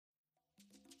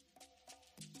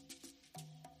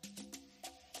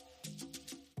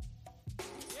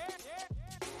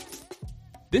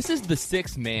This is the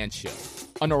Sixth Man Show,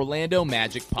 an Orlando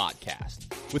Magic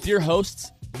podcast, with your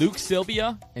hosts Luke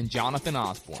Sylvia and Jonathan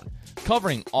Osborne,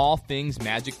 covering all things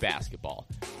Magic basketball.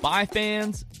 By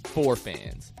fans, for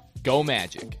fans. Go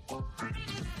Magic.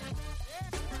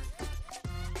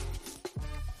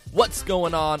 What's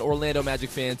going on, Orlando Magic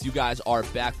fans? You guys are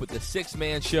back with the Sixth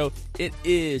Man Show. It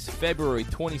is February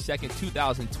 22nd,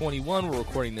 2021. We're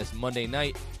recording this Monday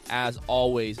night. As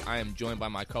always, I am joined by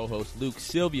my co-host, Luke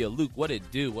Sylvia. Luke, what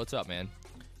it do? What's up, man?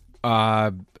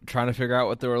 Trying to figure out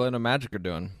what the Orlando Magic are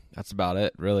doing. That's about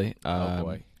it, really. Oh,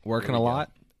 boy. Working a lot.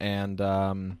 And,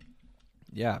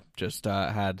 just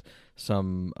had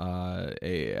some, I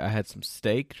had some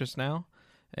steak just now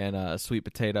and a sweet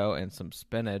potato and some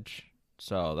spinach.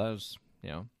 So that was,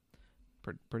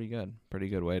 pretty good. Pretty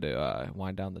good way to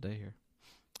wind down the day here.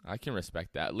 I can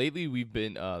respect that. Lately, we've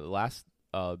been,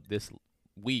 this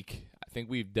week, I think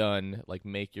we've done, like,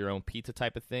 make your own pizza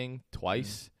type of thing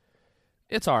twice.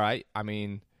 It's all right. I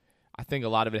mean, I think a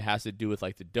lot of it has to do with,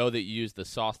 like, the dough that you use, the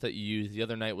sauce that you use. The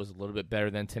other night was a little bit better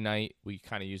than tonight. We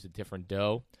kind of used a different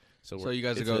dough. So you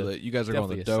guys are going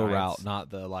the dough route,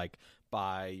 not the, like,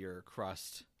 buy your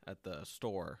crust at the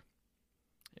store.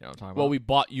 You know what I'm talking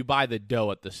about? You buy the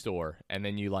dough at the store, and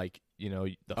then you, like,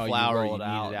 the flour, you roll it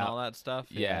out and all that stuff?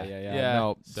 Yeah.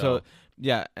 No, so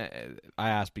I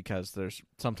asked because there's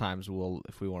sometimes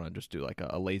if we want to just do, like,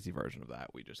 a lazy version of that,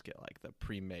 we just get, like, the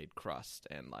pre-made crust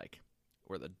and, like,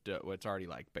 where the dough, it's already,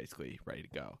 like, basically ready to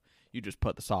go. You just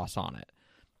put the sauce on it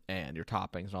and your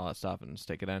toppings and all that stuff and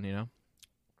stick it in,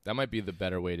 That might be the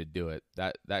better way to do it.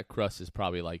 That crust is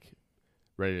probably, like,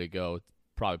 ready to go. It's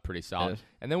probably pretty solid.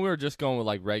 And then we were just going with,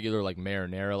 like, regular, like,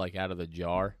 marinara, like, out of the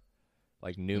jar,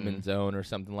 like Newman's Own or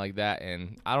something like that.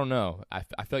 And I don't know. I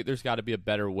feel like there's got to be a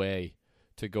better way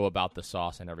to go about the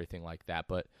sauce and everything like that.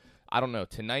 But I don't know.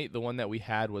 Tonight, the one that we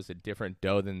had was a different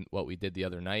dough than what we did the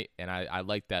other night, and I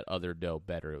liked that other dough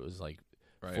better. It was, like,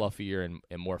 fluffier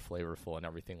and more flavorful and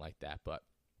everything like that. But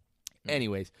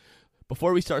anyways,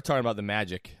 before we start talking about the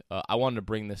Magic, I wanted to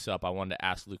bring this up. I wanted to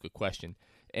ask Luke a question.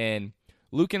 And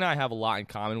Luke and I have a lot in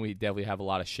common. We definitely have a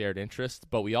lot of shared interests,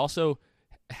 but we also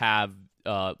have,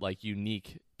 like,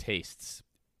 unique tastes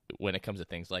when it comes to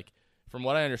things. Like, from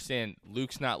what I understand,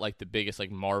 Luke's not, like, the biggest,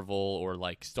 like, Marvel or,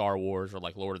 like, Star Wars or,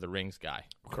 like, Lord of the Rings guy,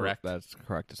 correct? That's a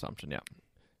correct assumption, yeah.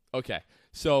 Okay,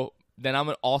 so then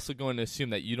I'm also going to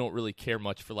assume that you don't really care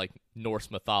much for, like, Norse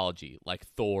mythology, like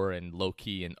Thor and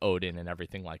Loki and Odin and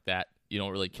everything like that. You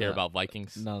don't really care about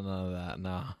Vikings? None of that,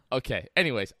 no. Okay,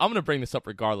 anyways, I'm going to bring this up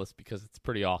regardless because it's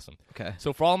pretty awesome. Okay.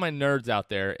 So for all my nerds out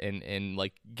there and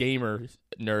like, gamer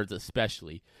nerds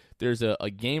especially, there's a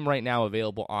game right now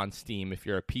available on Steam. If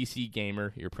you're a PC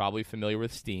gamer, you're probably familiar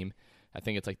with Steam. I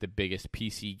think it's, like, the biggest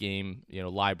PC game,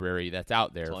 library that's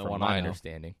out there from my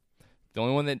understanding. The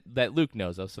only one that Luke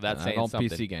knows of, so that's saying something. I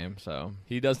don't PC game, so.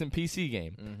 He doesn't PC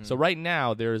game. Mm-hmm. So right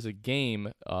now, there's a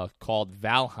game called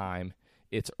Valheim.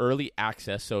 It's early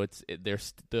access, so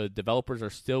the developers are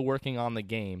still working on the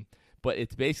game, but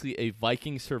it's basically a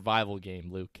Viking survival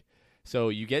game, Luke. So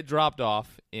you get dropped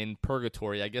off in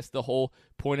Purgatory. I guess the whole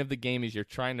point of the game is you're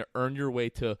trying to earn your way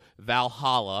to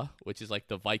Valhalla, which is like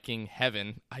the Viking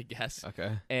heaven, I guess.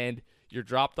 Okay. And you're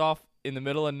dropped off in the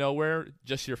middle of nowhere,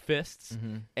 just your fists,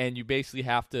 and you basically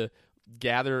have to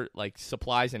gather, like,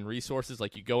 supplies and resources.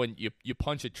 Like, you go and you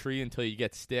punch a tree until you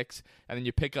get sticks, and then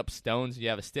you pick up stones. You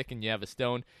have a stick and you have a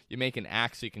stone. You make an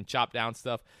axe so you can chop down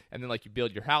stuff, and then, like, you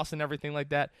build your house and everything like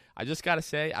that. I just gotta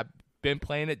say, I've been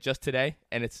playing it just today,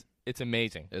 and it's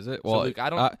amazing. Is it? Well, so, Luke,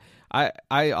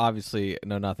 I obviously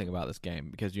know nothing about this game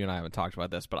because you and I haven't talked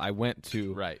about this, but I went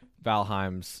to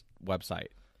Valheim's website.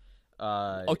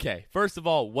 Okay, first of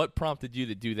all, what prompted you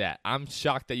to do that? I'm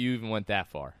shocked that you even went that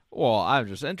far. Well, I'm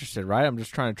just interested, right? I'm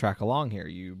just trying to track along here.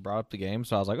 You brought up the game,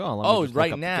 so I was like, let me just right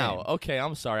look up now. the game. Okay,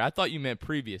 I'm sorry. I thought you meant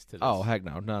previous to this. Oh, heck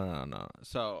no. No.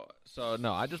 So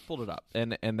no, I just pulled it up,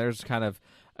 and there's kind of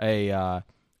a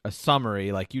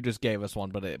summary, like you just gave us one,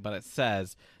 but it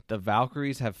says the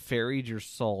Valkyries have ferried your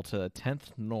soul to the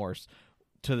 10th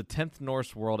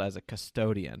Norse world as a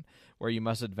custodian, where you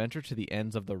must adventure to the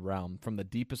ends of the realm, from the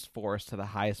deepest forest to the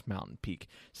highest mountain peak,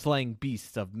 slaying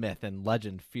beasts of myth and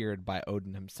legend feared by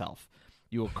Odin himself.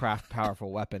 You will craft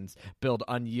powerful weapons, build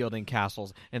unyielding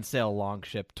castles, and sail a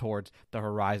longship towards the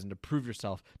horizon to prove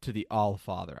yourself to the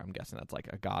All-Father. I'm guessing that's like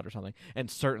a god or something. And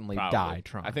certainly die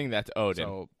trying. I think that's Odin.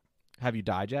 So, have you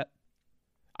died yet?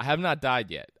 I have not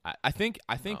died yet. I think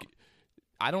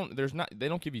they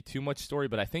don't give you too much story,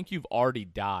 but I think you've already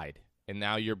died, and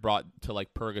now you're brought to,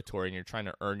 like, Purgatory, and you're trying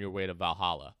to earn your way to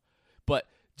Valhalla. But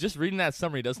just reading that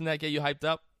summary, doesn't that get you hyped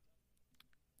up?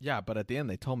 Yeah, but at the end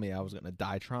they told me I was going to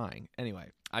die trying.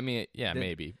 Anyway. I mean, yeah,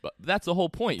 maybe. But that's the whole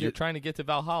point. You're trying to get to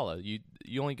Valhalla.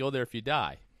 You only go there if you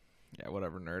die. Yeah,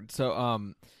 whatever, nerd.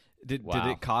 So, did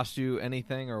it cost you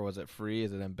anything, or was it free?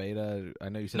 Is it in beta? I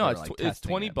know you said no. It's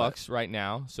 $20 right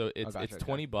now, so it's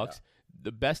 $20. Yeah.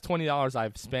 The best $20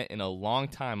 I've spent in a long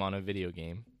time on a video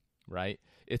game. Right?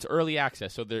 It's early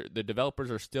access, so the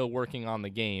developers are still working on the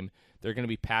game. They're going to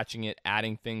be patching it,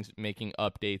 adding things, making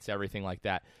updates, everything like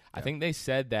that. Yeah. I think they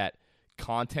said that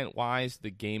content-wise,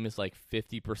 the game is like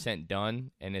 50%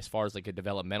 done, and as far as like a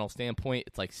developmental standpoint,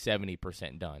 it's like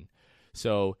 70% done.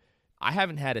 So I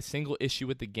haven't had a single issue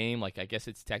with the game. Like, I guess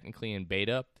it's technically in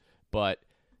beta, but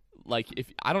like,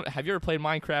 have you ever played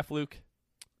Minecraft, Luke?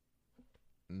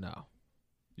 No.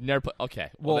 You never play? Okay.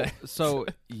 Well, so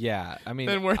yeah, I mean,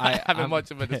 then we're not having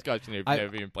much of a discussion if you've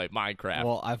never even played Minecraft.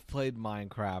 Well, I've played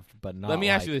Minecraft, but not. Let me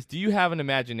ask you this: do you have an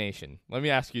imagination? Let me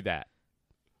ask you that.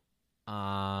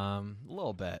 A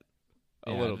little bit.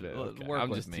 A little bit. Okay.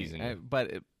 I'm just teasing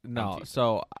you. No.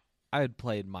 So I had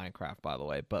played Minecraft, by the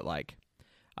way, but like,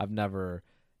 I've never,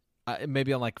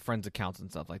 maybe on like friends' accounts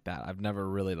and stuff like that. I've never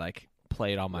really like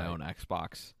played on my own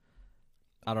Xbox.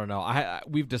 I don't know.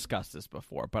 We've discussed this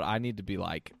before, but I need to be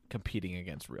like competing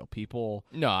against real people.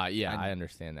 No, yeah, I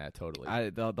understand that totally.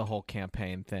 The whole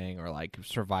campaign thing or like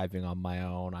surviving on my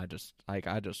own. I just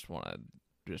want to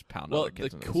just pound other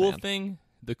kids in the sand.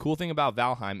 The cool thing about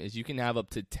Valheim is you can have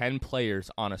up to 10 players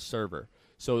on a server.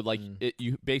 So like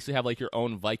you basically have like your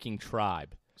own Viking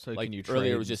tribe. So like can you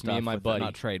earlier it was just me and my buddy.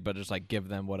 Not trade, but just like give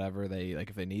them whatever they like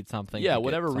if they need something. Yeah,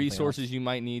 whatever resources you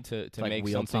might need to like make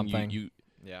something.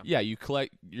 You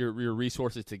collect your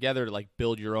resources together to like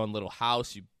build your own little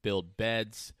house. You build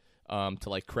beds to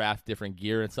like craft different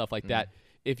gear and stuff like that.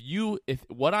 If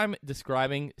what I'm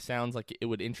describing sounds like it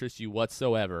would interest you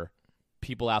whatsoever,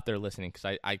 people out there listening,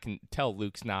 because I can tell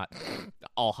Luke's not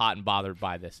all hot and bothered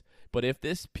by this. But if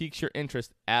this piques your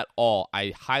interest at all,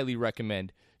 I highly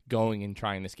recommend going and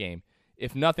trying this game.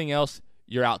 If nothing else,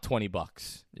 you're out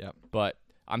 $20. Yep. But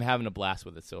I'm having a blast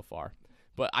with it so far.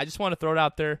 But I just want to throw it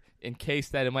out there in case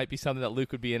that it might be something that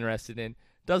Luke would be interested in.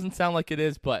 Doesn't sound like it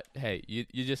is, but hey, you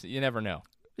never know.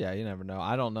 Yeah, you never know.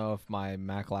 I don't know if my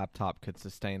Mac laptop could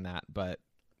sustain that, but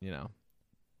you know.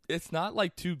 It's not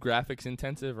like too graphics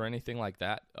intensive or anything like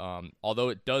that. Although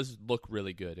it does look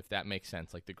really good, if that makes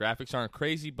sense. Like the graphics aren't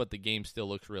crazy, but the game still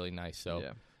looks really nice. So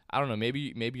yeah. I don't know.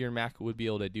 Maybe your Mac would be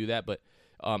able to do that. But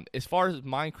as far as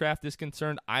Minecraft is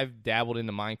concerned, I've dabbled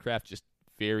into Minecraft just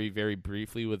very, very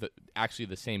briefly with actually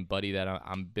the same buddy that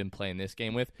I've been playing this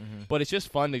game with. Mm-hmm. But it's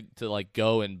just fun to like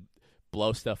go and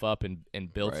blow stuff up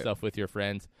and build stuff with your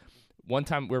friends. One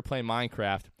time we were playing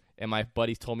Minecraft, and my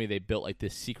buddies told me they built like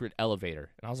this secret elevator.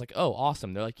 And I was like, oh,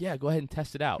 awesome. They're like, yeah, go ahead and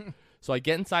test it out. So I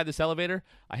get inside this elevator.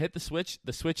 I hit the switch.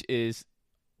 The switch is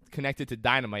connected to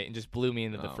dynamite and just blew me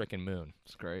into the freaking moon.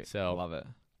 It's great. So I love it.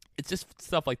 It's just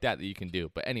stuff like that you can do.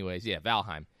 But anyways, yeah,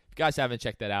 Valheim. If you guys haven't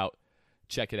checked that out,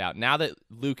 check it out. Now that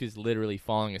Luke is literally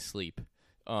falling asleep,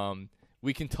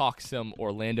 we can talk some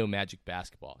Orlando Magic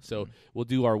basketball. So we'll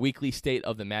do our weekly state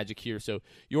of the Magic here. So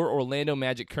your Orlando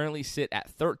Magic currently sit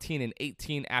at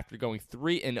 13-18 after going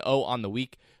 3-0 on the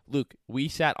week. Luke, we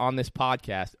sat on this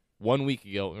podcast 1 week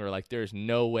ago and we were like, there's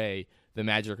no way the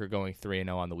Magic are going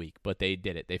 3-0 on the week. But they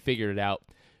did it. They figured it out.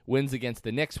 Wins against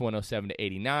the Knicks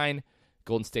 107-89.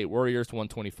 Golden State Warriors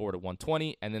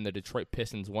 124-120, and then the Detroit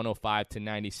Pistons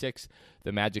 105-96.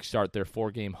 The Magic start their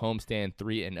 4-game homestand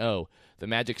 3-0. The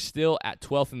Magic still at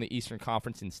 12th in the Eastern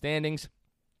Conference in standings.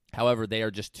 However, they are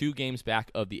just 2 games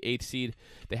back of the 8th seed.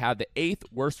 They have the 8th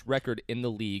worst record in the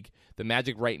league. The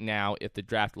Magic right now, if the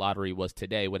draft lottery was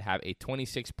today, would have a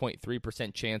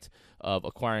 26.3% chance of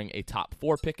acquiring a top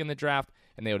 4 pick in the draft,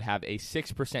 and they would have a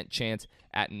 6% chance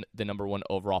at the number 1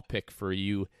 overall pick for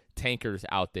you tankers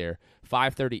out there.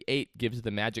 538 gives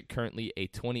the Magic currently a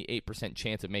 28%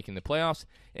 chance of making the playoffs,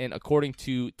 and according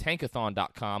to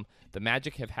Tankathon.com, the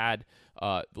Magic have had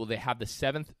they have the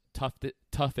 7th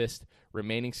toughest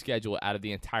remaining schedule out of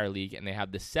the entire league, and they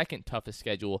have the 2nd toughest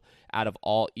schedule out of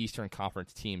all Eastern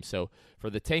Conference teams. So for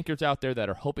the tankers out there that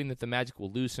are hoping that the Magic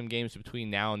will lose some games between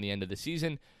now and the end of the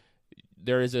season,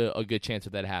 there is a good chance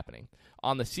of that happening.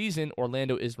 On the season,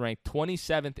 Orlando is ranked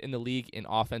 27th in the league in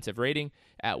offensive rating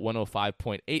at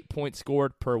 105.8 points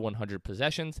scored per 100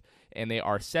 possessions, and they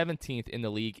are 17th in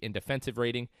the league in defensive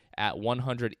rating at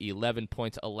 111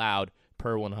 points allowed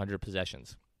per 100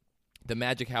 possessions. The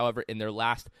Magic, however, in their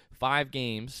last 5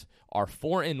 games are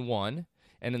 4-1,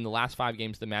 and in the last 5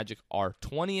 games, the Magic are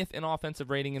 20th in offensive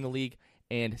rating in the league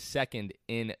and 2nd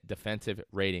in defensive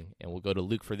rating. And we'll go to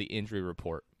Luke for the injury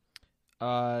report.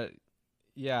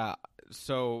 Yeah.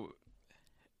 So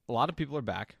a lot of people are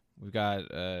back. We've got,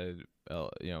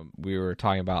 we were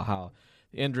talking about how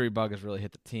the injury bug has really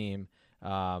hit the team.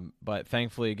 But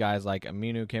thankfully, guys like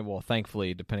Aminu came. Well,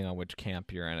 thankfully, depending on which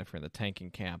camp you're in, if you're in the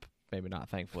tanking camp, maybe not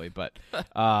thankfully, but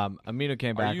Aminu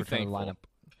came back. Are you thankful? The lineup.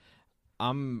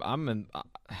 I'm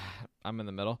in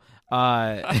the middle.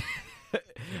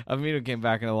 Aminu came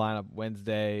back in the lineup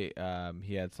Wednesday.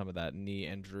 He had some of that knee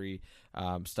injury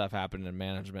stuff happen in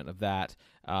management of that.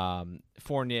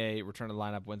 Fournier returned to the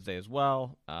lineup Wednesday as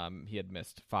well. He had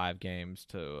missed 5 games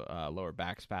to lower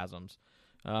back spasms.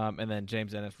 And then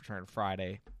James Ennis returned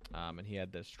Friday, and he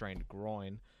had this strained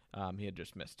groin. He had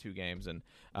just missed 2 games. And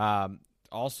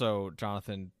also,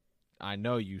 Jonathan, I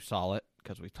know you saw it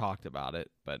because we talked about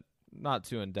it, but not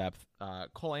too in depth.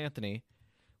 Cole Anthony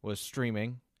was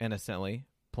streaming innocently,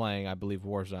 playing, I believe,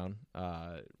 Warzone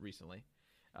recently.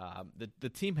 The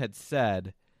team had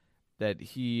said that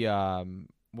he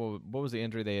what was the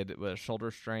injury they had? A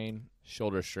shoulder strain.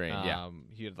 Shoulder strain. Yeah.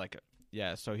 He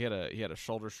had so he had a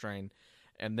shoulder strain,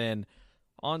 and then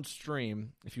on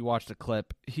stream, if you watch the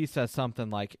clip, he says something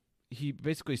like he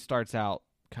basically starts out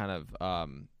kind of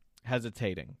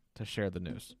hesitating to share the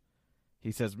news.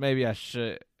 He says maybe I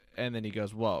should. And then he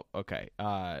goes, whoa, okay.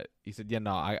 He said, yeah,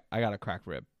 no, I got a cracked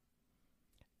rib.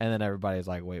 And then everybody's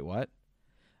like, wait, what?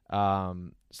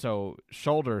 So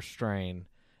shoulder strain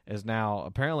is now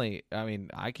apparently, I mean,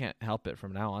 I can't help it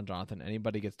from now on, Jonathan.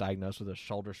 Anybody gets diagnosed with a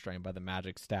shoulder strain by the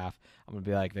Magic staff, I'm going to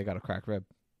be like, they got a cracked rib.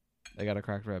 They got a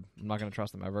cracked rib. I'm not going to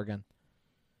trust them ever again.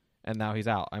 And now he's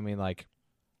out. I mean, like,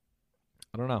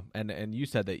 I don't know. And you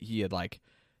said that he had, like,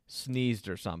 sneezed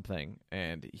or something,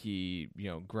 and he,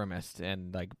 grimaced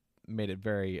and, like, made it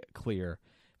very clear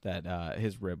that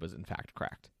his rib was in fact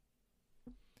cracked.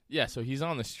 Yeah, so he's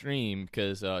on the stream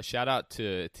because shout out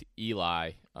to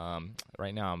Eli.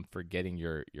 Right now I'm forgetting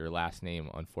your last name,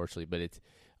 unfortunately, but it's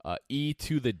E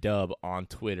to the dub on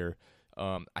Twitter.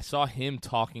 I saw him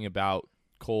talking about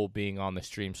Cole being on the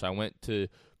stream, so I went to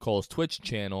Cole's Twitch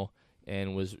channel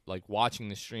and was like watching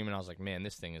the stream, and I was like, man,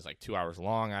 this thing is like 2 hours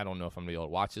long. I don't know if I'm going to be able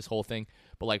to watch this whole thing.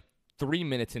 But like 3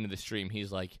 minutes into the stream,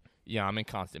 he's like, yeah, I'm in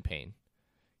constant pain.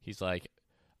 He's like,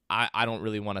 I don't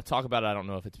really want to talk about it. I don't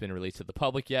know if it's been released to the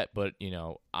public yet, but,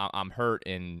 I'm hurt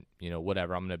and,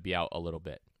 whatever. I'm going to be out a little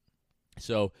bit.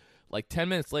 So like 10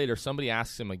 minutes later, somebody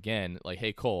asks him again, like,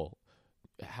 hey, Cole,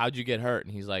 how'd you get hurt?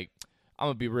 And he's like, I'm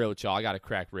going to be real with y'all. I got a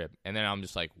cracked rib. And then I'm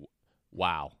just like,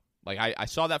 wow. Like, I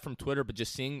saw that from Twitter, but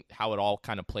just seeing how it all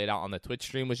kind of played out on the Twitch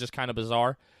stream was just kind of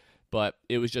bizarre. But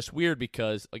it was just weird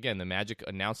because, again, the Magic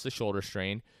announced the shoulder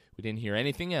strain. We didn't hear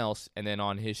anything else. And then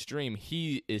on his stream,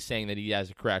 he is saying that he has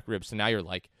a cracked rib. So now you're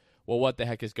like, well, what the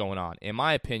heck is going on? In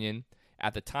my opinion,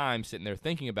 at the time, sitting there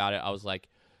thinking about it, I was like,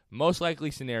 most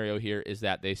likely scenario here is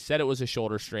that they said it was a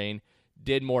shoulder strain,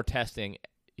 did more testing.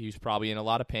 He was probably in a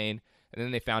lot of pain. And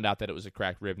then they found out that it was a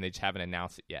cracked rib, and they just haven't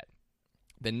announced it yet.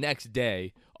 The next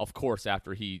day, of course,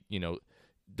 after he,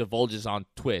 divulges on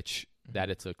Twitch that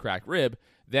it's a cracked rib,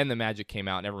 then the Magic came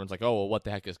out and everyone's like, oh, well, what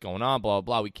the heck is going on? Blah, blah,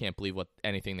 blah. We can't believe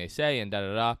anything they say and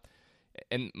da-da-da.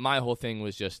 And my whole thing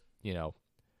was just,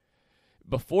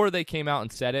 before they came out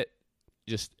and said it,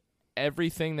 just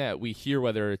everything that we hear,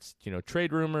 whether it's,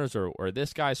 trade rumors or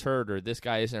this guy's hurt or this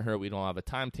guy isn't hurt, we don't have a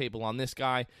timetable on this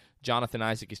guy. Jonathan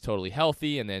Isaac is totally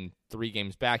healthy, and then 3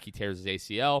 games back, he tears his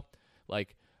ACL.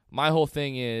 Like, my whole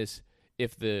thing is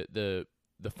if the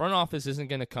front office isn't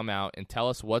going to come out and tell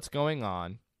us what's going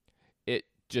on, it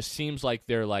just seems like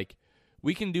they're like,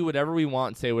 we can do whatever we want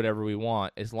and say whatever we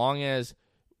want as long as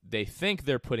they think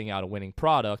they're putting out a winning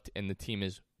product and the team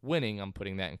is winning. I'm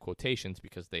putting that in quotations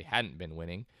because they hadn't been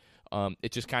winning.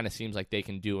 It just kind of seems like they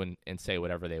can do and say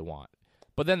whatever they want.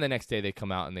 But then the next day they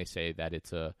come out and they say that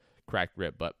it's a cracked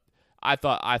rib. But I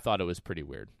thought it was pretty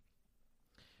weird.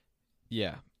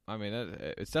 Yeah, I mean,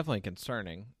 it's definitely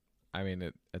concerning. I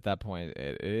mean, at that point,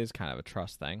 it is kind of a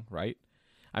trust thing, right?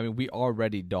 I mean, we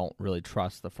already don't really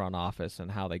trust the front office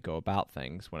and how they go about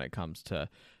things when it comes to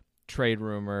trade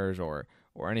rumors or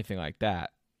anything like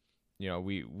that.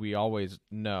 We always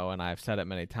know, and I've said it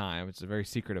many times, it's a very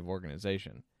secretive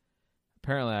organization.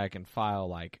 Apparently, I can file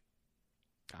like,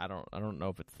 I don't know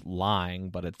if it's lying,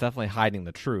 but it's definitely hiding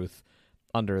the truth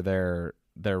under their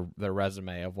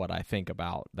resume of what I think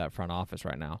about that front office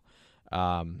right now,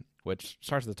 which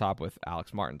starts at the top with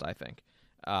Alex Martins, I think.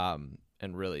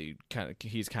 And really,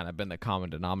 he's kind of been the common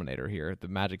denominator here. The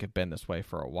Magic have been this way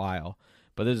for a while,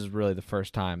 but this is really the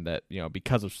first time that,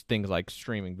 because of things like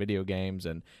streaming video games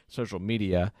and social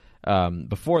media.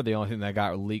 Before, the only thing that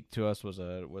got leaked to us was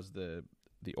the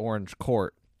Orange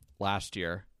Court last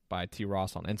year by T.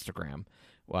 Ross on Instagram,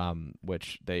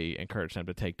 which they encouraged him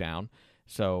to take down.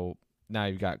 So now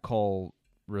you've got Cole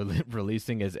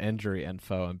releasing his injury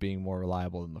info and being more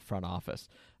reliable than the front office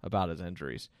about his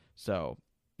injuries. So,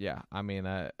 yeah, I mean,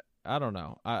 I don't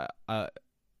know. I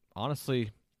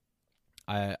honestly,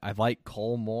 I like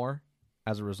Cole more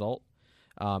as a result.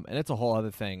 And it's a whole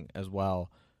other thing as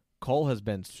well. Cole has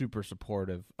been super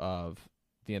supportive of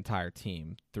the entire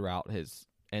team throughout his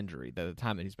injury, the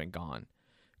time that he's been gone.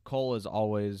 Cole is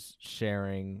always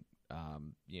sharing,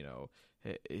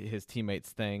 his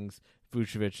teammates' things,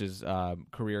 Vucevic's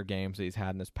career games that he's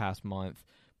had in this past month,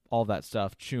 all that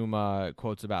stuff. Chuma,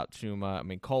 quotes about Chuma. I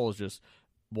mean, Cole is just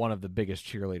one of the biggest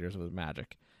cheerleaders of the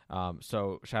Magic.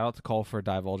 So shout out to Cole for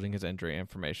divulging his injury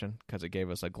information, because it gave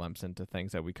us a glimpse into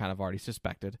things that we kind of already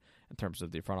suspected in terms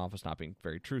of the front office not being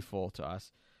very truthful to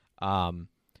us.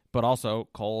 But also,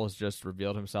 Cole has just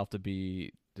revealed himself to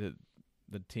be the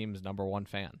team's number one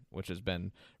fan, which has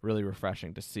been really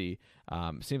refreshing to see.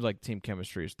 Seems like team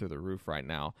chemistry is through the roof right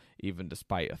now, even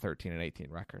despite a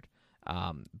 13-18 record.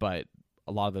 But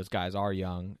a lot of those guys are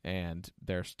young, and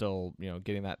they're still,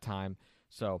 getting that time.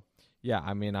 So, yeah,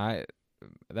 I mean,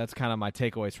 that's kind of my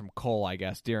takeaways from Cole, I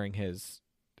guess, during his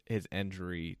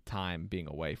injury time being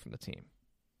away from the team.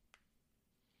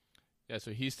 Yeah,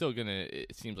 so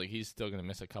it seems like he's still gonna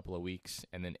miss a couple of weeks,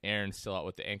 and then Aaron's still out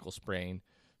with the ankle sprain.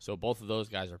 So both of those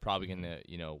guys are probably gonna,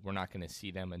 we're not gonna see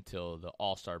them until the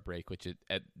All-Star break, which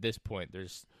at this point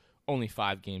there's only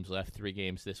 5 games left, 3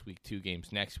 games this week, 2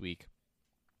 games next week,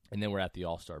 and then we're at the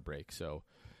All-Star break. So,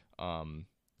 when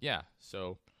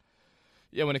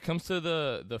it comes to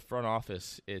the front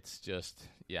office, it's just,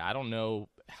 I don't know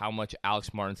how much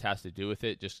Alex Martins has to do with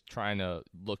it, just trying to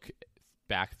look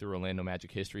back through Orlando Magic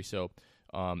history. So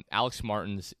Alex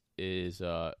Martins is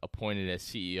appointed as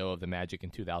CEO of the Magic in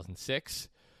 2006,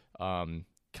 kind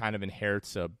of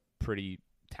inherits a pretty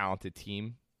talented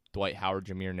team, Dwight Howard,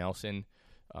 Jameer Nelson,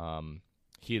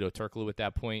 Hedo Turkoglu at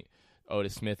that point.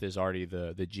 Otis Smith is already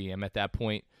the GM at that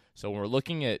point. So when we're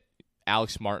looking at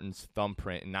Alex Martins'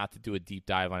 thumbprint, and not to do a deep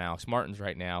dive on Alex Martins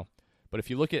right now, but if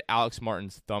you look at Alex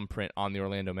Martins' thumbprint on the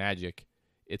Orlando Magic,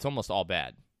 it's almost all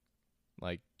bad.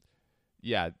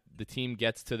 The team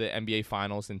gets to the NBA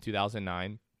Finals in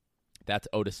 2009. That's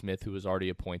Otis Smith, who was already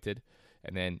appointed.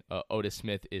 And then Otis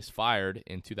Smith is fired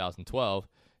in 2012.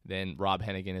 Then Rob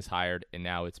Hennigan is hired, and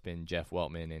now it's been Jeff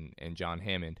Weltman and John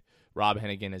Hammond. Rob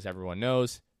Hennigan, as everyone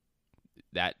knows,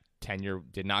 that tenure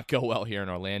did not go well here in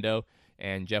Orlando.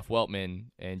 And Jeff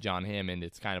Weltman and John Hammond,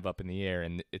 it's kind of up in the air,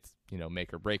 and it's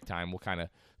make or break time. We'll kind of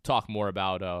talk more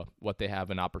about what they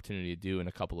have an opportunity to do in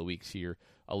a couple of weeks here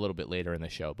a little bit later in the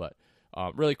show. But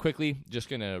really quickly, just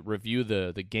going to review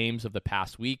the games of the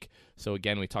past week. So,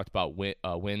 again, we talked about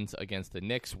wins against the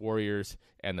Knicks, Warriors,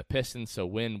 and the Pistons. So,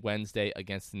 win Wednesday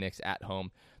against the Knicks at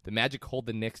home. The Magic hold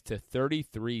the Knicks to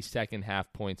 33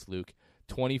 second-half points, Luke.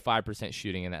 25%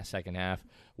 shooting in that second half.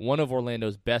 One of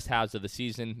Orlando's best halves of the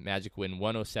season. Magic win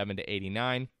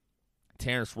 107-89.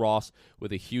 Terrence Ross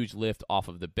with a huge lift off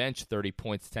of the bench, 30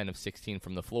 points, 10 of 16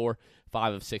 from the floor,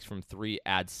 5 of 6 from 3,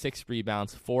 adds 6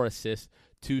 rebounds, 4 assists,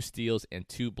 2 steals, and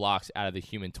 2 blocks out of the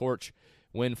Human Torch.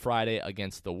 Win Friday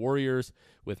against the Warriors.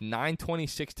 With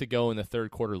 9:26 to go in the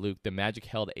third quarter, Luke, the Magic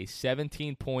held a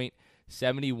 17-point,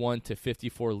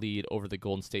 71-54 lead over the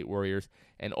Golden State Warriors.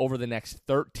 And over the next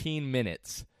 13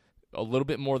 minutes, a little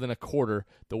bit more than a quarter,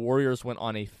 the Warriors went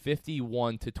on a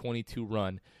 51-22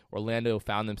 run. Orlando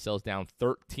found themselves down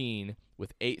 13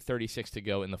 with 8:36 to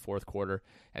go in the fourth quarter.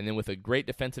 And then with a great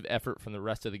defensive effort from the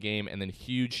rest of the game, and then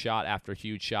huge shot after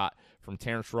huge shot from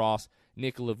Terrence Ross,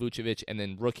 Nikola Vucevic, and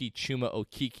then rookie Chuma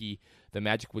Okeke, the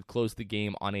Magic would close the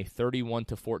game on a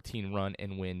 31-14 run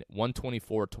and win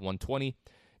 124-120.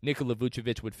 Nikola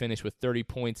Vucevic would finish with 30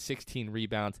 points, 16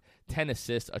 rebounds, 10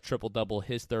 assists, a triple-double,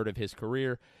 his third of his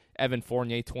career. Evan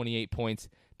Fournier, 28 points.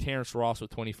 Terrence Ross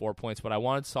with 24 points. But I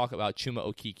wanted to talk about Chuma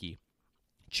Okeke.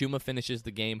 Chuma finishes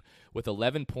the game with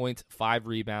 11 points, 5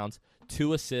 rebounds,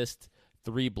 2 assists,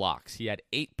 3 blocks. He had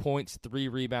 8 points, 3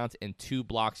 rebounds, and 2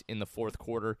 blocks in the fourth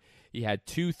quarter. He had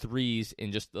 2 threes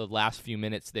in just the last few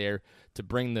minutes there to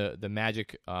bring the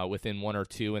Magic within 1 or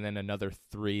 2, and then another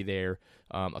 3 there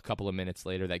a couple of minutes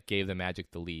later that gave the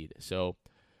Magic the lead. So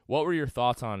what were your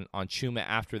thoughts on Chuma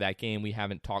after that game? We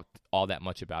haven't talked all that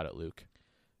much about it, Luke.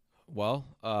 Well,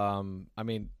 I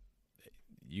mean,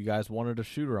 you guys wanted a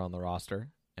shooter on the roster,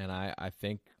 and I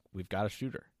think we've got a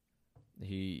shooter.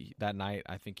 That night,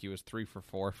 I think he was 3 for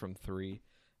 4 from 3,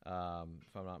 if I'm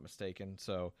not mistaken.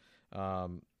 So,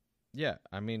 yeah,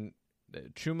 I mean,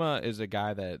 Chuma is a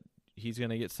guy that he's going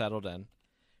to get settled in.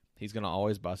 He's going to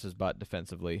always bust his butt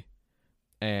defensively,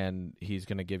 and he's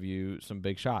going to give you some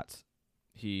big shots.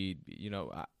 I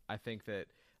think that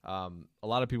a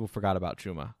lot of people forgot about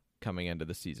Chuma coming into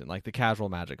the season. Like the casual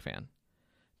Magic fan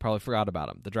probably forgot about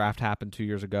him. The draft happened 2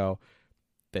 years ago.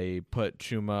 They put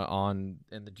Chuma on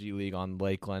in the G League on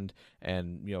Lakeland,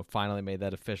 and finally made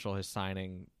that official. His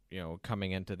signing,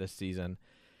 coming into this season.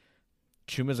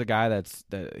 Chuma's a guy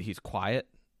that he's quiet,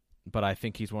 but I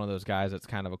think he's one of those guys that's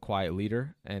kind of a quiet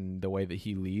leader, and the way that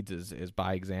he leads is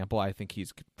by example. I think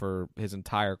he's, for his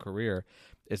entire career,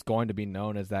 is going to be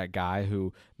known as that guy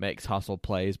who makes hustle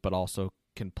plays, but also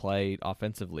can play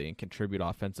offensively and contribute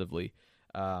offensively,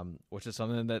 which is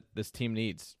something that this team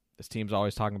needs. This team's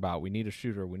always talking about, we need a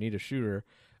shooter,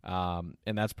 and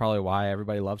that's probably why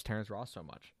everybody loves Terrence Ross so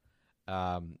much.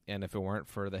 And if it weren't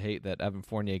for the hate that Evan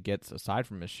Fournier gets aside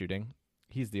from his shooting,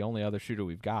 he's the only other shooter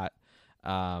we've got.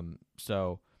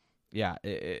 So, yeah,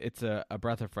 it's a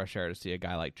breath of fresh air to see a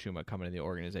guy like Chuma come into the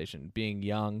organization. Being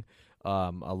young,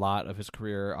 a lot of his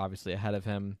career obviously ahead of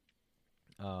him.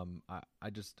 I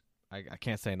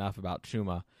can't say enough about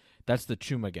Chuma. That's the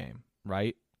Chuma game,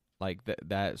 right? Like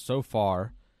that so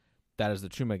far, that is the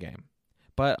Chuma game.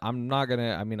 But I'm not going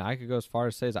to – I could go as far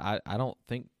as say I don't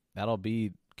think that'll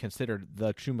be considered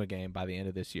the Chuma game by the end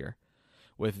of this year.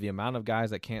 With the amount of guys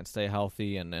that can't stay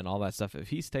healthy and all that stuff, if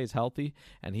he stays healthy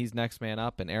and he's next man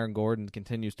up and Aaron Gordon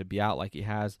continues to be out like he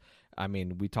has,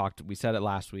 we said it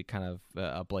last week, kind of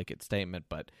a blanket statement,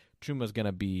 but Chuma's going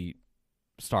to be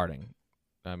starting,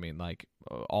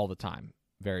 all the time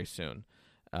very soon.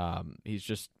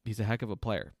 He's a heck of a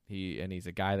player. He's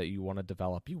a guy that you want to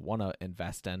develop, you want to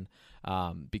invest in,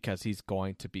 because he's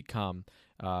going to become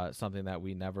something that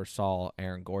we never saw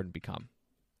Aaron Gordon become.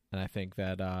 And I think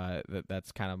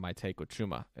that's kind of my take with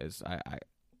Chuma, is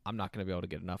I'm not going to be able to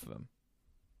get enough of him.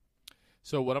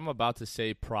 So what I'm about to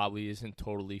say probably isn't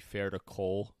totally fair to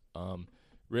Cole,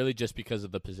 really just because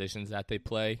of the positions that they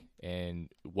play and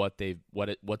what's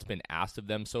been asked of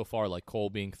them so far, like Cole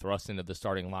being thrust into the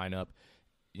starting lineup,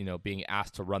 being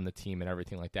asked to run the team and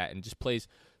everything like that, and just plays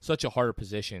such a harder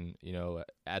position,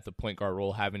 at the point guard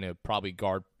role, having to probably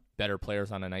guard better players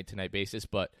on a night-to-night basis.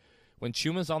 But when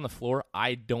Chuma's on the floor,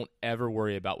 I don't ever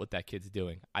worry about what that kid's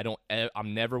doing.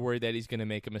 I'm never worried that he's going to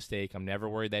make a mistake. I'm never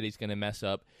worried that he's going to mess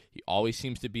up. He always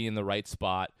seems to be in the right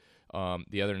spot.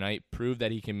 The other night proved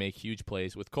that he can make huge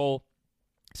plays. With Cole,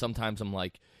 sometimes I'm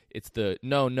like, it's the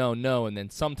no, and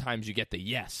then sometimes you get the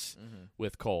yes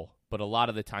with Cole. But a lot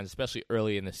of the times, especially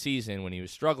early in the season when he was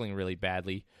struggling really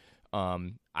badly,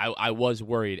 I was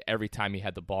worried every time he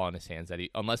had the ball in his hands that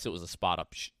unless it was a spot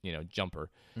up, jumper,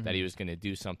 that he was going to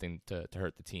do something to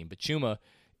hurt the team. But Chuma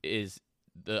is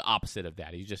the opposite of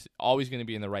that. He's just always going to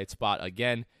be in the right spot.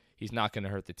 Again, he's not going to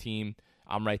hurt the team.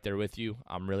 I'm right there with you.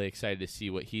 I'm really excited to see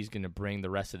what he's going to bring the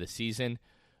rest of the season.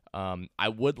 I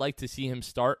would like to see him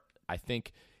start. I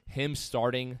think him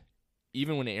starting,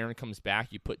 even when Aaron comes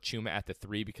back, you put Chuma at the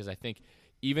 3, because I think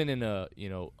even in a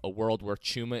world where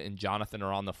Chuma and Jonathan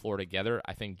are on the floor together,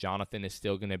 I think Jonathan is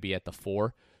still going to be at the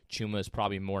 4. Chuma is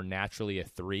probably more naturally a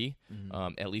 3,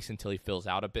 at least until he fills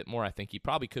out a bit more. I think he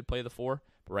probably could play the 4,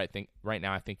 but right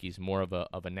now I think he's more of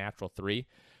a natural 3.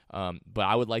 But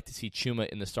I would like to see Chuma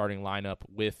in the starting lineup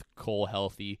with Cole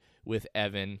healthy, with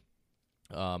Evan,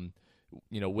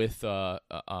 with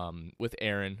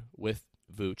Aaron, with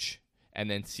Vooch, and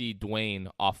then see Dwayne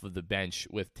off of the bench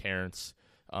with Terrence.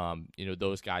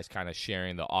 Those guys kind of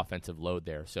sharing the offensive load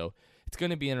there. So it's going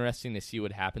to be interesting to see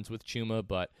what happens with Chuma.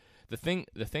 But the thing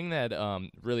that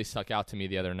really stuck out to me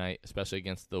the other night, especially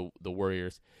against the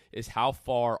Warriors, is how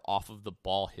far off of the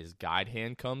ball his guide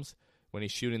hand comes when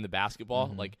he's shooting the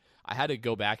basketball. Like, I had to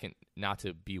go back and, not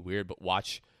to be weird, but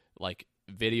watch like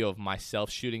video of myself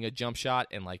shooting a jump shot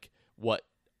and like what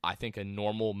I think a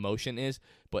normal motion is,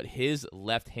 but his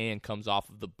left hand comes off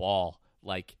of the ball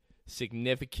like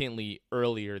significantly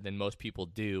earlier than most people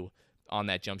do on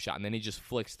that jump shot, and then he just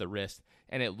flicks the wrist,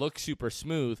 and it looks super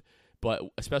smooth, but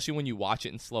especially when you watch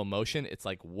it in slow motion, it's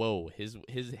like, whoa, his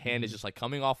hand is just like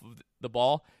coming off of the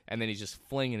ball, and then he's just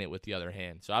flinging it with the other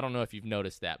hand. So I don't know if you've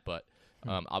noticed that, but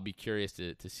I'll be curious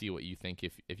to see what you think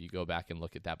if you go back and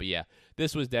look at that. But yeah,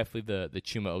 this was definitely the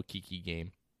Chuma Okeke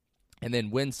game. And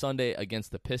then win Sunday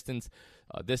against the Pistons.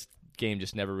 This game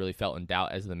just never really felt in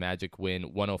doubt as the Magic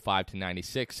win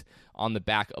 105-96 on the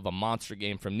back of a monster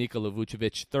game from Nikola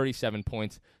Vucevic, 37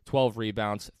 points, 12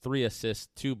 rebounds, 3 assists,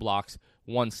 2 blocks,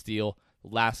 1 steal.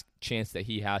 Last chance that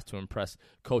he has to impress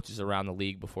coaches around the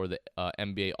league before the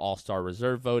NBA All-Star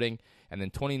Reserve voting. And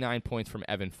then 29 points from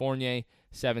Evan Fournier,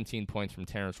 17 points from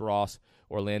Terrence Ross.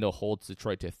 Orlando holds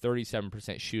Detroit to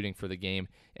 37% shooting for the game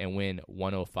and win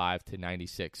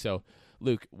 105-96. So,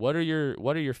 Luke, what are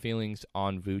your feelings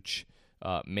on Vooch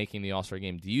making the All-Star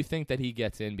game? Do you think that he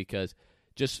gets in? Because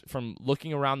just from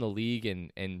looking around the league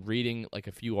and reading like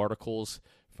a few articles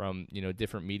from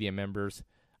different media members,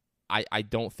 I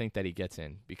don't think that he gets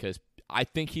in because I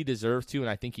think he deserves to and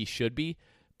I think he should be,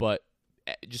 but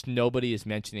just nobody is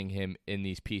mentioning him in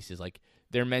these pieces. Like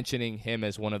they're mentioning him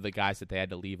as one of the guys that they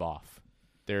had to leave off.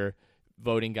 They're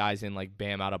voting guys in like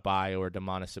Bam Adebayo or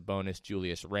Domantas Sabonis,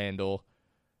 Julius Randle.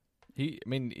 He's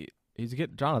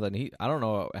getting Jonathan. I don't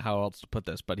know how else to put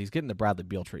this, but he's getting the Bradley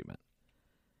Beal treatment.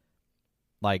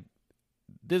 Like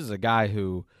this is a guy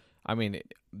who, I mean,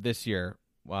 this year.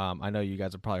 I know you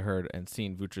guys have probably heard and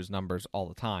seen Vucevic's numbers all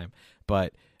the time,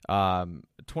 but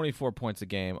 24 points a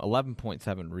game,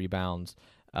 11.7 rebounds.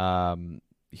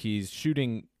 He's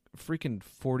shooting freaking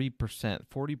 40%,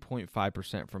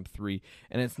 40.5% from three,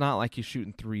 and it's not like he's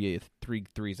shooting three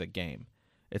threes a game.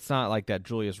 It's not like that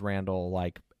Julius Randle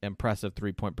like impressive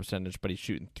 3-point percentage, but he's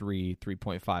shooting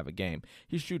 3.5 a game.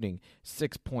 He's shooting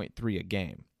 6.3 a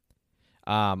game,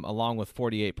 along with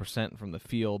 48% from the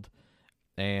field.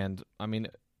 And I mean,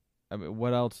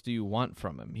 what else do you want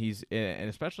from him? And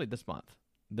especially this month.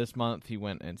 This month he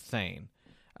went insane.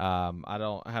 I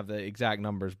don't have the exact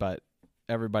numbers, but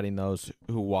everybody knows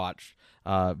who watched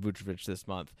Vucevic this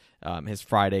month. His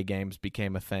Friday games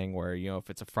became a thing where if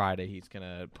it's a Friday, he's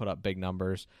gonna put up big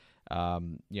numbers.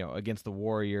 Against the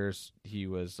Warriors, he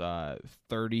was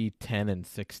 30, 10, and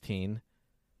 16.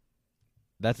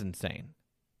 That's insane.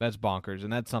 That's bonkers,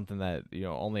 and that's something that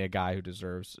only a guy who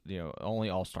deserves only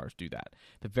all-stars do that.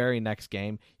 The very next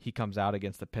game, he comes out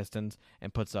against the Pistons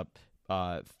and puts up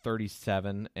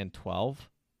 37 and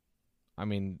 12. I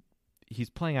mean,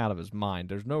 he's playing out of his mind.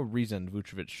 There's no reason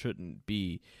Vucevic shouldn't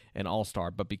be an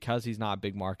all-star, but because he's not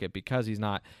big market, because he's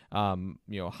not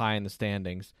high in the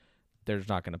standings, they're just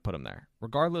not going to put him there.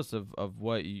 Regardless of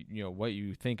what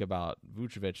you think about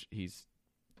Vucevic, he's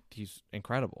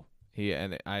incredible.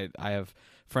 I have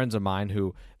friends of mine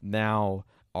who now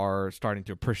are starting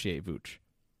to appreciate Vooch.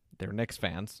 They're Knicks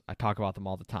fans. I talk about them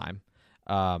all the time.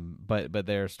 But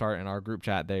they're starting our group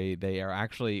chat. They are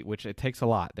actually, which it takes a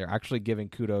lot. They're actually giving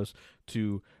kudos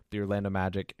to the Orlando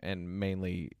Magic and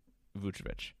mainly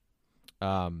Vucevic,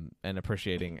 and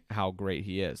appreciating how great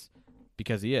he is,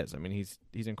 because he is. I mean,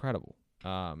 he's incredible.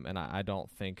 And I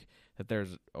don't think that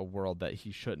there's a world that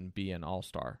he shouldn't be an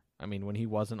all-star. I mean, when he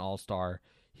was an all-star,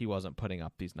 he wasn't putting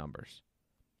up these numbers.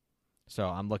 So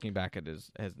I'm looking back at his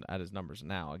numbers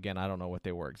now. Again, I don't know what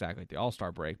they were exactly at the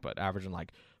All-Star break, but averaging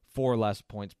like 4 less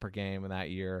points per game in that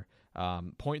year,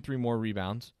 0.3 more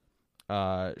rebounds,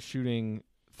 shooting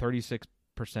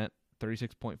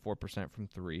 36.4% from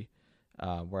three,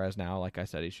 whereas now, like I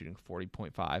said, he's shooting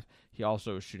 40.5. He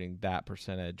also is shooting that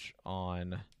percentage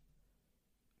on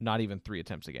not even 3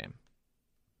 attempts a game.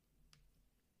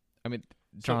 I mean,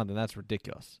 Jonathan, that's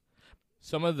ridiculous.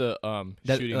 Some of the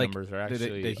shooting numbers are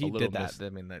actually he did that.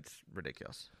 I mean, that's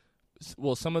ridiculous.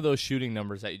 Well, some of those shooting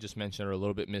numbers that you just mentioned are a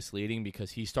little bit misleading because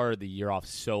he started the year off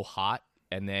so hot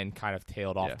and then kind of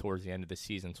tailed off towards the end of the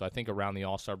season. So I think around the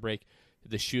All-Star break,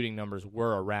 the shooting numbers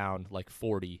were around like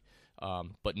 40,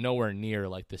 but nowhere near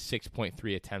like the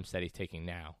 6.3 attempts that he's taking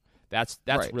now. That's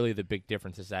right. Really the big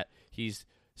difference, is that he's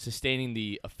sustaining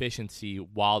the efficiency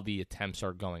while the attempts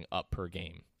are going up per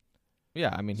game.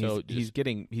 Yeah, I mean, he's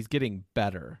getting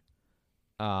better.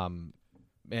 At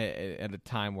a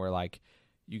time where like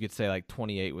you could say like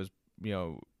 28 was,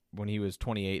 when he was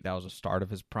 28, that was a start of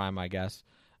his prime, I guess.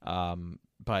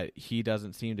 But he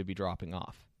doesn't seem to be dropping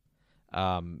off.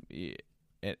 And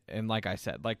like I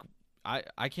said, like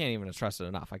I can't even stress it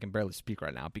enough. I can barely speak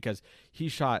right now because he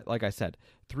shot, like I said,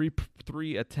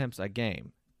 three attempts a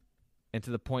game, and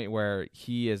to the point where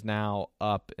he is now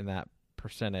up in that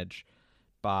percentage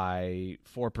by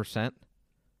 4%.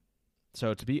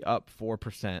 So to be up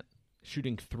 4%,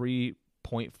 shooting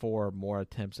 3.4 more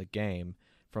attempts a game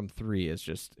from three is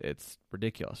just, it's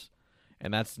ridiculous.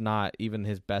 And that's not even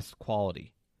his best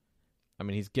quality. I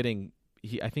mean,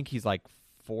 I think he's like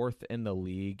 4th in the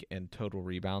league in total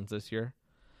rebounds this year,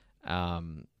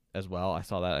 as well. I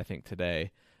saw that, I think,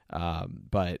 today.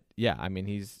 But yeah, I mean,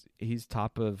 he's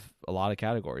top of a lot of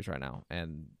categories right now,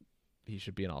 and he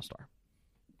should be an all-star.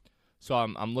 So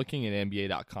I'm looking at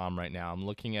NBA.com right now. I'm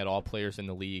looking at all players in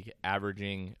the league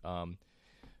averaging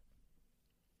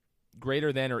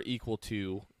greater than or equal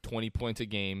to 20 points a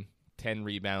game, 10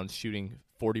 rebounds, shooting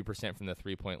 40% from the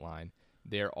three-point line.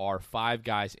 There are 5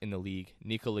 guys in the league: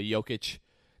 Nikola Jokic,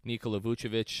 Nikola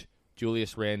Vucevic,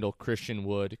 Julius Randle, Christian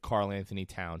Wood, Karl Anthony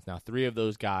Towns. Now, 3 of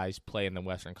those guys play in the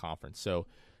Western Conference. So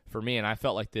for me, and I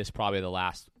felt like this probably the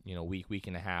last week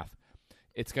and a half,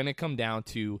 it's going to come down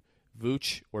to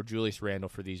Vooch or Julius Randle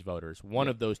for these voters. One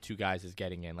of those two guys is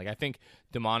getting in. Like, I think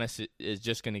Domantas is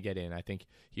just going to get in. I think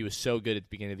he was so good at the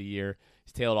beginning of the year.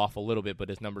 He's tailed off a little bit, but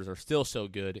his numbers are still so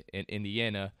good. In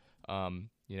Indiana,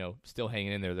 still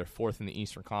hanging in there. They're fourth in the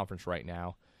Eastern Conference right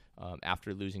now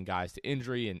after losing guys to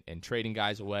injury and trading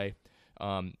guys away.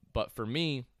 But for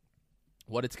me,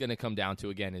 what it's going to come down to,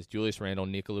 again, is Julius Randle,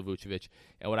 Nikola Vucevic.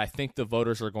 And what I think the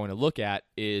voters are going to look at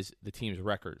is the team's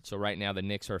record. So right now the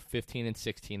Knicks are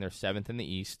 15-16. They're 7th in the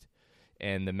East.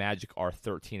 And the Magic are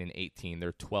 13-18.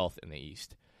 They're 12th in the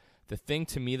East. The thing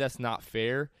to me that's not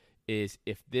fair is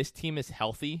if this team is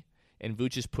healthy and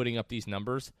Vooch is putting up these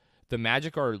numbers, the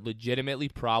Magic are legitimately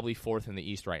probably 4th in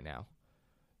the East right now.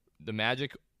 The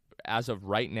Magic, as of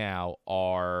right now,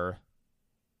 are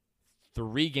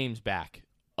 3 games back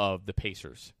of the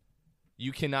Pacers.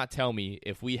 You cannot tell me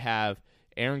if we have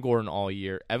Aaron Gordon all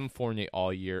year, Evan Fournier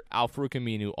all year, Al-Farouq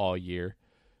Aminu all year,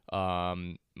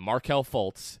 Markelle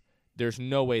Fultz, there's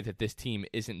no way that this team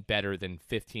isn't better than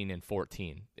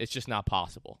 15-14. It's just not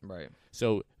possible. Right.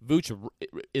 So Vooch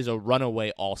is a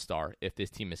runaway all-star if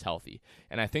this team is healthy.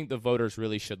 And I think the voters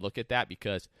really should look at that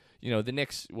because, the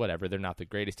Knicks, whatever, they're not the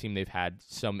greatest team. They've had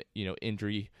some,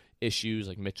 injury issues,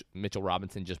 like Mitchell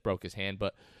Robinson just broke his hand.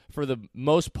 But for the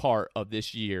most part of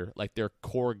this year, like their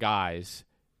core guys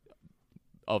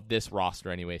of this roster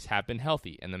anyways have been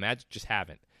healthy, and the Magic just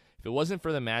haven't. If it wasn't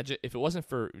for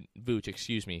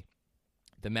Vooch,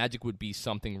 the Magic would be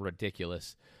something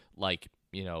ridiculous like,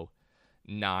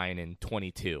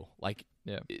 9-22. Like,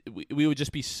 we would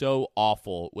just be so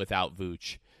awful without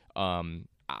Vooch.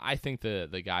 I think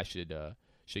the guy should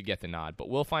get the nod. But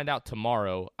we'll find out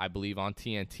tomorrow, I believe, on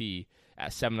TNT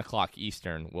at 7 o'clock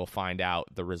Eastern. We'll find out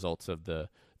the results of the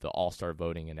All-Star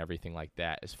voting and everything like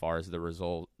that as far as the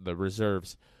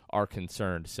reserves are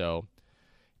concerned. So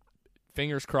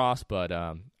fingers crossed, but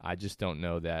I just don't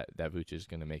know that Vooch is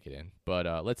going to make it in.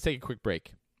 But let's take a quick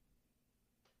break.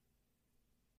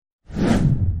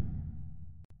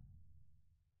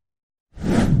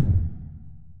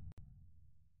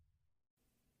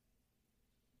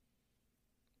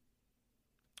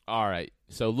 All right,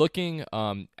 so looking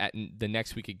at the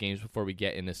next week of games before we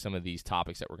get into some of these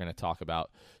topics that we're going to talk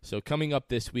about. So coming up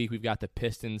this week, we've got the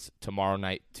Pistons tomorrow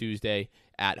night, Tuesday,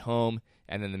 at home,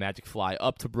 and then the Magic fly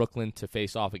up to Brooklyn to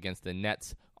face off against the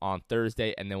Nets on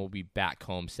Thursday, and then we'll be back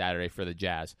home Saturday for the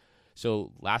Jazz.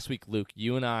 So last week, Luke,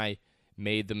 you and I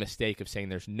made the mistake of saying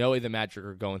there's no way the Magic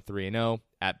are going 3-0.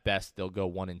 At best, they'll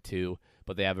go 1-2,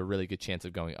 but they have a really good chance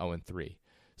of going 0-3.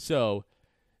 So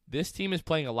this team is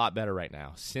playing a lot better right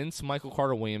now. Since Michael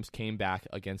Carter-Williams came back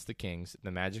against the Kings,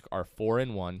 the Magic are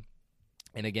 4-1.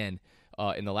 And again,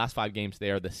 in the last 5 games,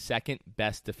 they are the second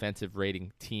best defensive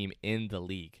rating team in the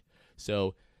league.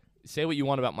 So say what you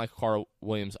want about Michael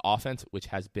Carter-Williams' offense, which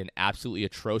has been absolutely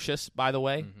atrocious, by the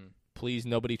way. Mm-hmm. Please,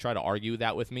 nobody try to argue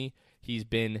that with me. He's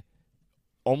been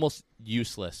almost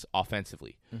useless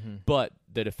offensively. Mm-hmm. But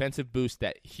the defensive boost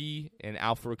that he and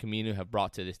Al-Farouq Aminu have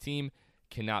brought to this team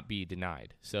cannot be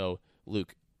denied. So,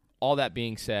 Luke, all that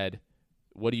being said,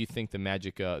 what do you think the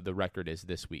Magic the record is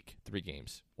this week? 3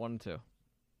 games. 1-2.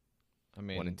 I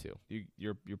mean, 1-2.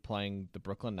 You're playing the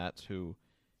Brooklyn Nets, who,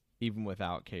 even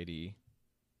without KD,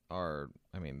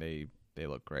 they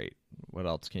look great. What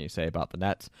else can you say about the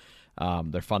Nets?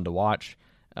 They're fun to watch.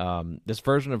 This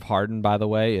version of Harden, by the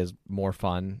way, is more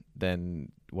fun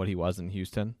than what he was in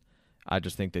Houston. I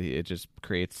just think that it just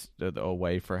creates a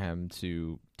way for him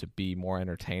to be more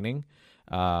entertaining.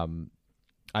 I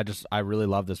really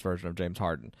love this version of James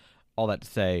Harden. All that to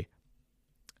say,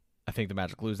 I think the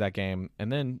Magic lose that game,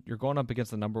 and then you're going up against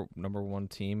the number 1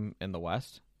 team in the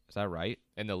West. Is that right?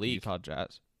 In the league, Utah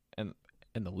Jazz, and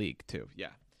in the league too. Yeah.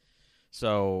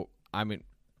 So I mean,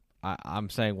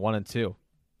 I'm saying 1-2.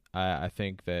 I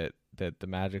think that the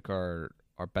Magic are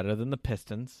better than the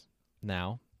Pistons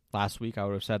now. Last week I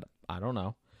would have said I don't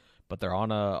know, but they're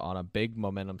on a big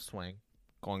momentum swing,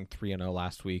 going 3-0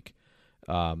 last week,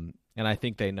 and I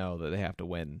think they know that they have to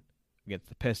win against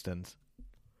the Pistons.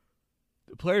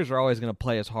 The players are always going to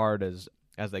play as hard as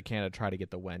they can to try to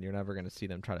get the win. You're never going to see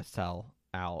them try to sell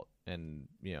out and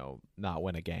not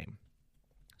win a game.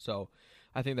 So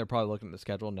I think they're probably looking at the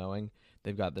schedule knowing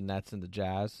they've got the Nets and the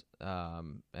Jazz,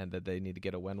 and that they need to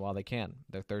get a win while they can.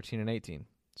 They're 13-18.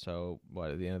 So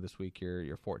at the end of this week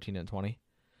you're 14-20.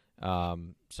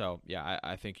 So yeah,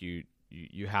 I think you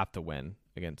have to win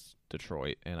against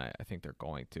Detroit, and I think they're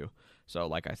going to. So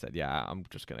like I said, yeah, I'm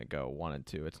just gonna go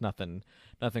 1-2. It's nothing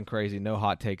crazy. No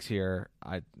hot takes here.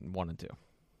 1-2.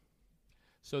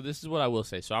 So this is what I will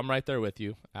say. So I'm right there with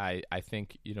you. I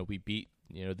think we beat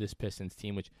this Pistons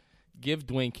team, which give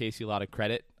Dwayne Casey a lot of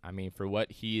credit. I mean, for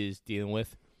what he is dealing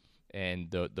with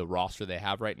and the roster they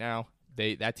have right now,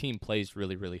 that team plays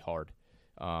really, really hard.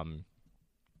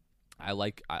 I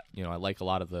like a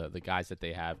lot of the guys that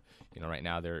they have. Right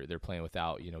now they're playing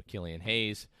without Killian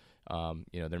Hayes.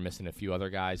 They're missing a few other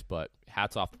guys, but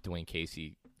hats off to Dwayne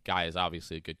Casey. Guy is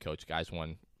obviously a good coach. Guy's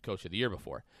won Coach of the Year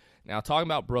before. Now talking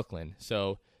about Brooklyn,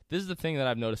 so this is the thing that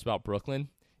I've noticed about Brooklyn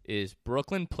is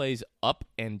Brooklyn plays up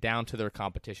and down to their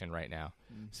competition right now.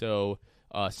 So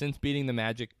since beating the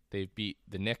Magic, they've beat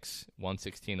the Knicks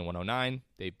 116-109.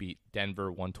 They beat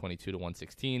Denver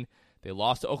 122-116. They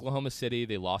lost to Oklahoma City.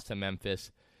 They lost to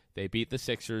Memphis. They beat the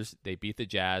Sixers. They beat the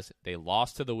Jazz. They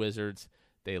lost to the Wizards.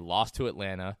 They lost to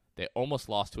Atlanta. They almost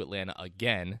lost to Atlanta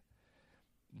again.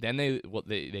 Then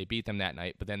they beat them that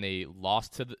night, but then they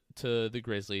lost to the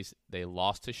Grizzlies. They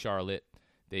lost to Charlotte.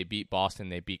 They beat Boston.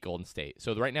 They beat Golden State.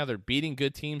 So right now they're beating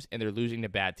good teams and they're losing to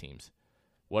bad teams.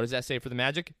 What does that say for the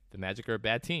Magic? The Magic are a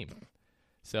bad team.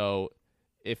 So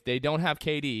if they don't have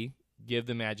KD, give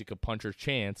the Magic a puncher's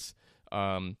chance,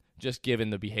 just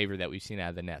given the behavior that we've seen out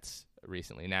of the Nets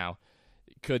recently. Now,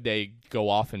 could they go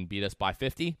off and beat us by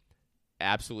 50?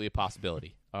 Absolutely a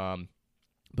possibility.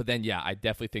 But then, yeah, I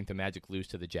definitely think the Magic lose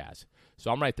to the Jazz.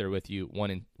 So I'm right there with you,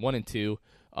 1 and 2.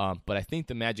 But I think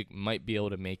the Magic might be able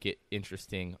to make it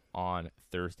interesting on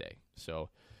Thursday. So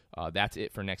that's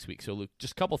it for next week. So, Luke,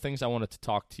 just a couple things I wanted to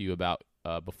talk to you about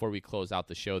before we close out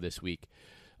the show this week.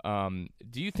 Do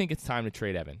you think it's time to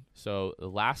trade Evan? So the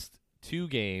last two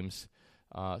games,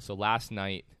 so last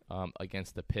night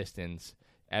against the Pistons,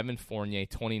 Evan Fournier,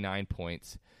 29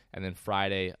 points. And then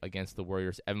Friday against the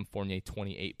Warriors, Evan Fournier,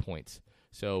 28 points.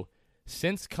 So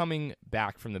since coming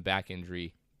back from the back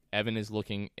injury, Evan is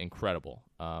looking incredible.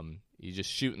 He's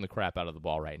just shooting the crap out of the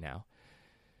ball right now.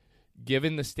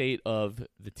 Given the state of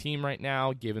the team right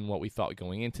now, given what we thought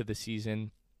going into the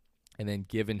season, and then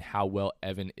given how well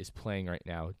Evan is playing right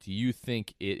now, do you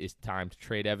think it is time to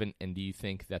trade Evan, and do you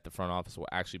think that the front office will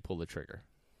actually pull the trigger?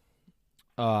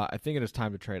 I think it is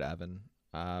time to trade Evan.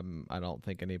 I don't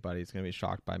think anybody's going to be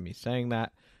shocked by me saying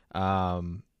that.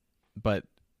 But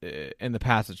in the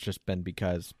past, it's just been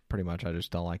because pretty much I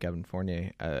just don't like Evan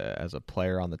Fournier as a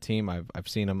player on the team. I've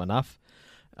seen him enough.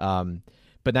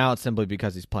 But now it's simply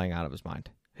because he's playing out of his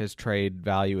mind. His trade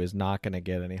value is not going to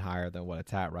get any higher than what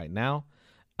it's at right now.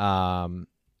 And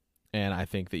I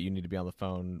think that you need to be on the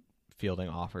phone fielding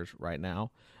offers right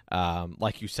now.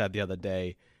 Like you said the other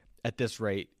day, at this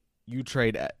rate, you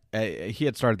trade. He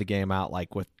had started the game out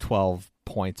like with 12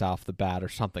 points off the bat or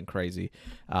something crazy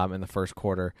in the first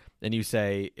quarter. And you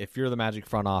say, if you're the Magic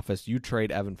front office, you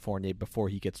trade Evan Fournier before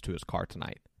he gets to his car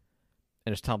tonight.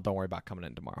 And just tell him, don't worry about coming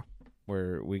in tomorrow.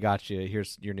 We got you.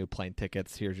 Here's your new plane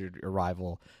tickets. Here's your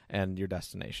arrival and your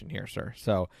destination here, sir.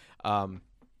 So,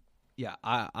 yeah,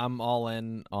 I'm all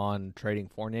in on trading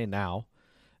Fournier now.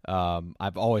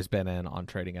 I've always been in on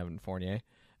trading Evan Fournier.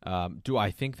 Do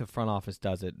I think the front office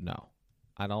does it? No.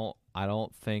 I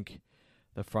don't think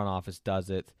the front office does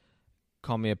it.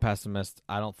 Call me a pessimist.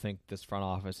 I don't think this front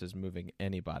office is moving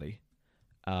anybody.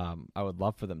 I would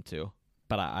love for them to,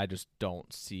 but I just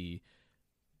don't see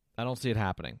it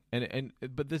happening.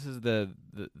 But this is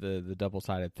the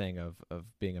double-sided thing of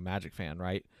being a Magic fan,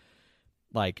 right?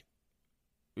 Like,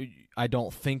 I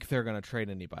don't think they're going to trade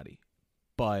anybody,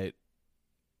 but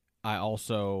I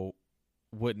also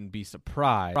wouldn't be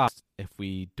surprised if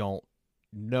we don't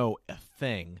know a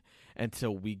thing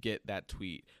until we get that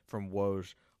tweet from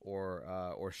Woj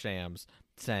or Shams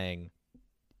saying,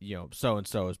 so and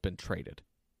so has been traded,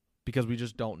 because we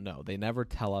just don't know. They never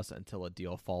tell us until a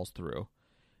deal falls through.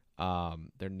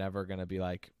 They're never going to be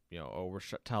like, they're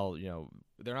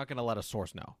not going to let a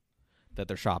source know that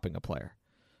they're shopping a player.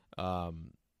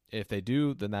 If they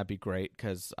do, then that'd be great,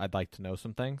 because I'd like to know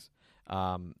some things.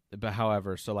 But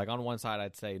however, so like on one side,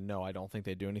 I'd say, no, I don't think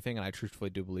they do anything, and I truthfully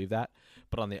do believe that.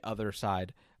 But on the other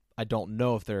side, I don't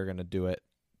know if they're going to do it,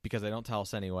 because they don't tell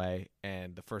us anyway,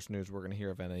 and the first news we're going to hear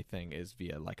of anything is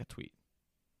via like a tweet.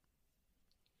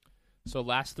 So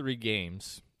last 3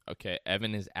 games, okay,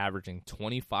 Evan is averaging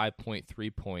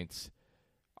 25.3 points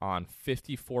on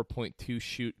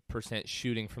 54.2%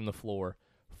 shooting from the floor,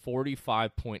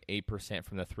 45.8%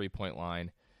 from the three-point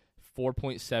line,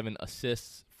 4.7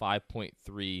 assists,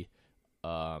 5.3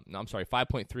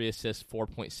 assists,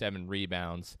 4.7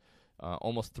 rebounds,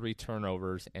 almost 3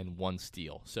 turnovers, and 1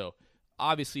 steal. So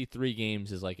obviously 3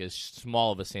 games is like as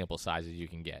small of a sample size as you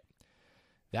can get.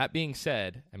 That being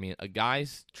said, I mean, a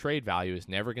guy's trade value is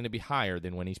never going to be higher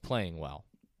than when he's playing well.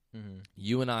 Mm-hmm.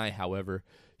 You and I, however,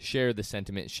 share the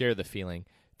sentiment, share the feeling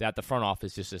that the front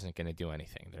office just isn't going to do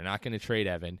anything. They're not going to trade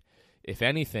Evan. If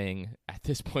anything, at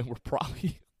this point, we're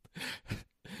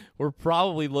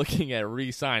probably looking at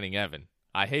re-signing Evan.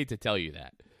 I hate to tell you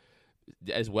that.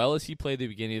 As well as he played the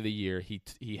beginning of the year,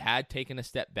 he had taken a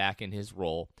step back in his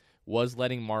role, was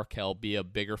letting Markelle be a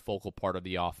bigger focal part of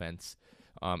the offense.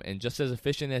 And just as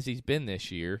efficient as he's been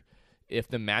this year, if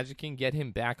the Magic can get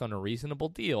him back on a reasonable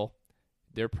deal,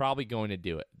 they're probably going to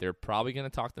do it. They're probably going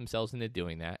to talk themselves into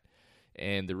doing that.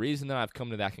 And the reason that I've come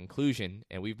to that conclusion,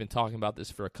 and we've been talking about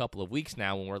this for a couple of weeks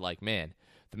now when we're like, man,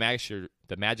 the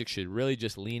Magic should really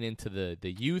just lean into the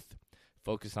youth,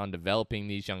 focus on developing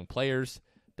these young players,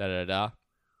 da-da-da.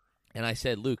 And I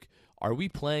said, Luke, are we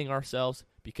playing ourselves?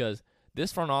 Because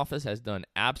this front office has done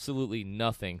absolutely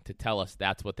nothing to tell us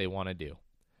that's what they want to do.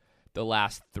 The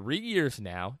last 3 years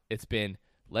now, it's been,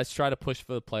 let's try to push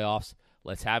for the playoffs.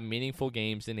 Let's have meaningful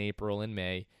games in April and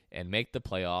May and make the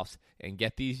playoffs and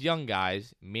get these young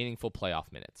guys meaningful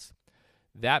playoff minutes.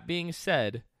 That being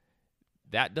said,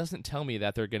 that doesn't tell me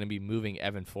that they're going to be moving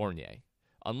Evan Fournier.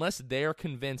 Unless they're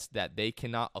convinced that they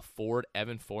cannot afford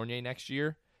Evan Fournier next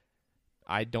year,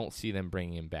 I don't see them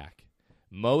bringing him back.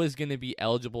 Mo is going to be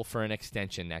eligible for an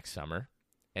extension next summer.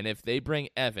 And if they bring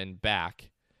Evan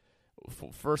back,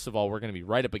 first of all, we're going to be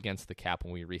right up against the cap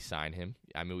when we re-sign him.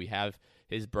 I mean, we have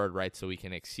his bird rights, so we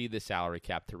can exceed the salary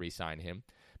cap to re-sign him.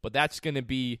 But that's going to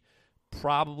be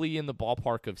probably in the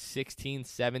ballpark of $16,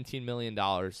 $17 million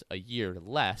a year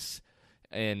less.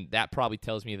 And that probably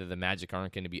tells me that the Magic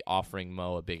aren't going to be offering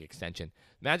Mo a big extension.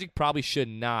 Magic probably should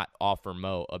not offer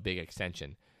Mo a big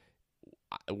extension.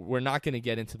 We're not going to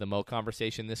get into the Mo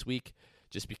conversation this week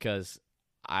just because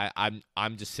I'm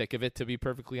just sick of it, to be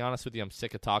perfectly honest with you. I'm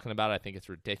sick of talking about it. I think it's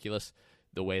ridiculous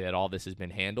the way that all this has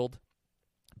been handled.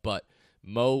 But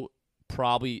Mo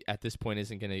probably at this point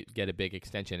isn't going to get a big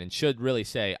extension and should really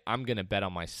say, I'm going to bet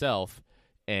on myself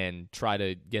and try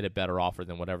to get a better offer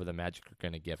than whatever the Magic are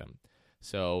going to give him.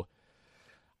 So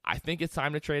I think it's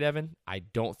time to trade Evan. I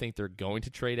don't think they're going to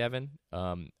trade Evan.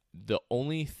 The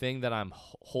only thing that I'm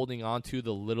holding on to,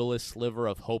 the littlest sliver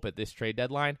of hope at this trade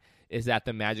deadline, is that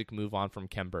the Magic move on from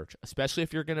Khem Birch, especially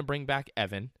if you're going to bring back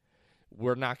Evan.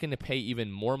 We're not going to pay even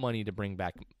more money to bring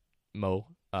back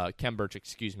Khem Birch,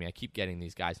 excuse me. I keep getting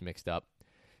these guys mixed up.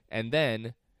 And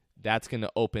then that's going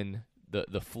to open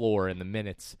the floor and the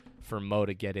minutes for Mo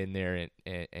to get in there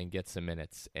and get some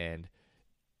minutes. And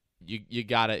you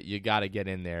gotta get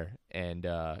in there and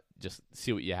just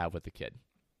see what you have with the kid.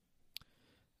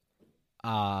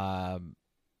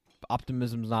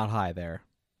 Optimism's not high there,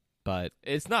 but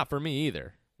it's not for me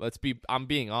either. I'm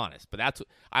being honest, but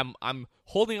I'm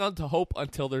holding on to hope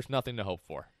until there's nothing to hope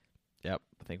for. Yep,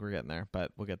 I think we're getting there,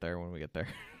 but we'll get there when we get there.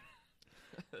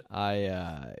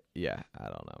 I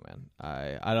don't know, man.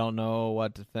 I don't know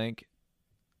what to think.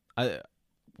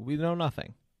 We know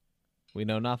nothing. We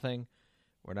know nothing.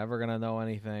 We're never gonna know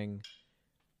anything.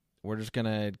 We're just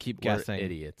gonna keep guessing.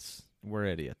 We're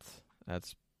idiots.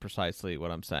 That's precisely what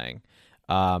I'm saying.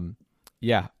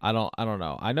 Yeah, I don't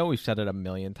know. I know we've said it a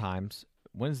million times.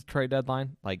 When's the trade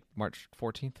deadline? Like March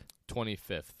 14th?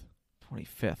 25th.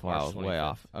 25th. Wow, I was way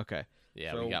off. Okay.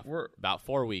 Yeah, so we're about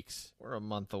 4 weeks. We're a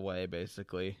month away,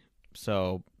 basically.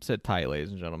 So sit tight, ladies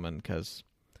and gentlemen, because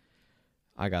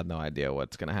I got no idea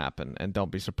what's going to happen. And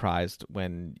don't be surprised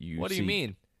when you What do you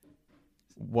mean?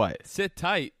 What? Sit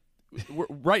tight.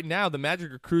 Right now, the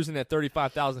Magic are cruising at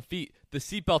 35,000 feet. The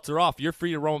seatbelts are off. You're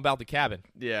free to roam about the cabin.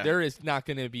 Yeah. There is not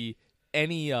going to be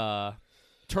any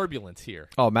turbulence here.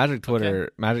 Oh, Magic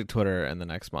Twitter in the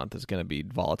next month is going to be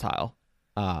volatile.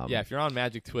 Yeah, if you're on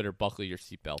Magic Twitter, buckle your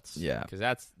seatbelts. Yeah. Because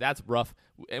that's rough.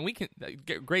 And we can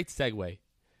great segue.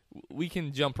 We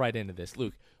can jump right into this.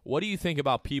 Luke, what do you think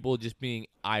about people just being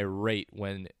irate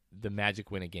when the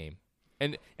Magic win a game?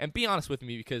 And be honest with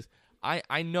me, because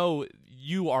I know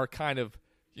you are kind of,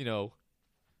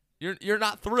 you're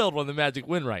not thrilled when the Magic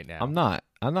win right now. I'm not.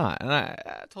 And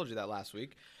I told you that last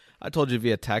week. I told you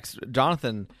via text.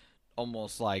 Jonathan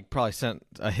almost probably sent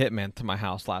a hitman to my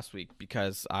house last week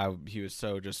because he was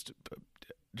so just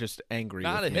angry.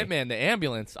 Not with a me. hitman, the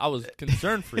ambulance. I was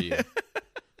concerned for you.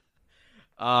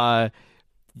 I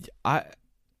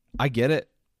get it.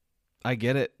 I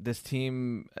get it. This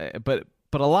team, but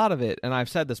a lot of it, and I've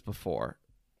said this before,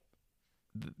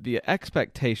 the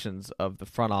expectations of the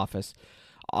front office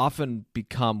often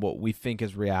become what we think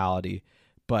is reality,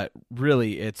 but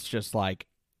really it's just like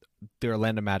the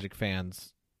Orlando Magic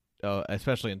fans,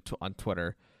 especially on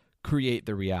Twitter, create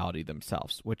the reality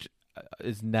themselves, which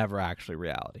is never actually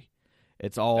reality.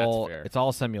 It's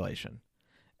all simulation.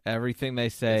 Everything they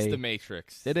say. It's the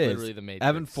Matrix. It is. Literally the Matrix.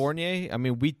 Evan Fournier, I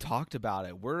mean, we talked about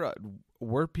it.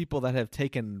 We're people that have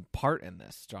taken part in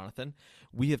this, Jonathan.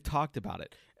 We have talked about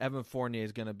it. Evan Fournier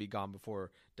is going to be gone before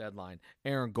deadline.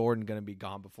 Aaron Gordon going to be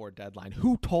gone before deadline.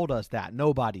 Who told us that?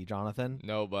 Nobody, Jonathan.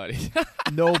 Nobody.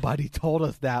 Nobody told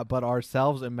us that but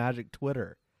ourselves and Magic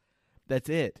Twitter. That's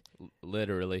it.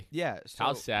 Literally. Yeah. So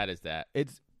how sad is that?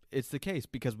 It's the case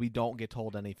because we don't get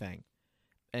told anything.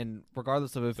 And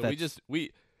regardless of if so that's...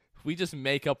 we just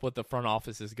make up what the front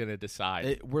office is going to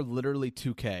decide. We're literally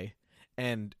 2K,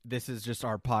 and this is just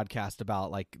our podcast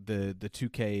about like the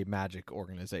 2K Magic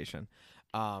organization.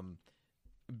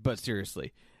 But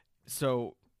seriously,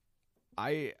 so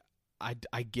I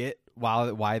get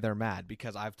why they're mad,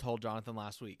 because I've told Jonathan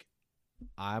last week,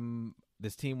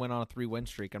 this team went on a 3-win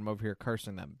streak, and I'm over here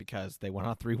cursing them because they went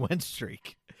on a 3-win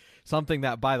streak. Something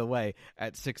that, by the way,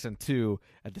 at 6-2,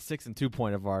 at the 6-2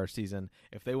 point of our season,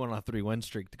 if they went on a 3-win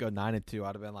streak to go 9-2,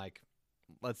 I'd have been like,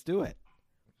 let's do it.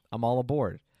 I'm all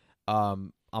aboard.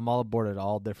 I'm all aboard at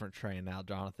all different train now,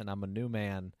 Jonathan. I'm a new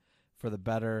man, for the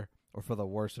better or for the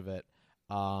worse of it.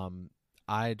 Jalen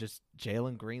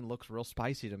Green looks real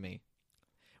spicy to me.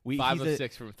 5 of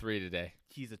 6 from 3 today.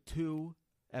 He's a 2.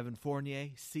 Evan Fournier,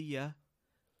 see ya.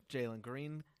 Jalen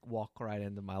Green, walk right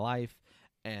into my life,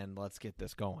 and let's get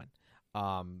this going.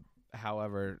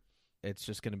 However, it's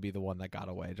just going to be the one that got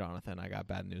away, Jonathan. I got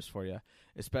bad news for you,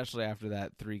 especially after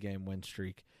that 3-game win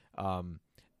streak.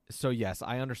 So, yes,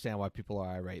 I understand why people are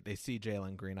irate. They see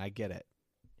Jalen Green. I get it.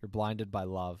 You're blinded by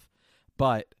love.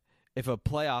 But if a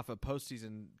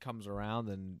postseason comes around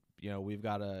and, we've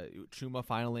got Chuma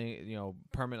finally,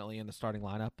 permanently in the starting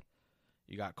lineup,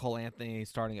 you got Cole Anthony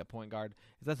starting at point guard,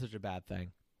 is that such a bad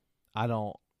thing? I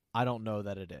don't know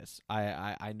that it is.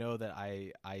 I know that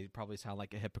I probably sound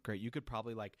like a hypocrite. You could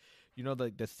probably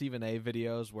the Stephen A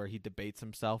videos where he debates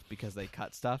himself because they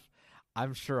cut stuff.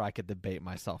 I'm sure I could debate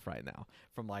myself right now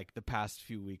from like the past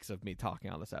few weeks of me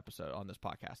talking on this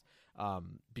podcast.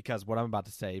 Because what I'm about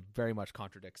to say very much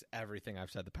contradicts everything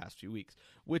I've said the past few weeks,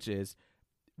 which is,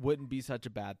 wouldn't be such a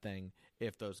bad thing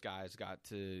if those guys got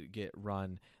to get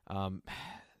run,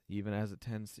 even as a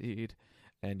 10 seed,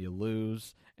 and you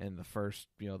lose in the first,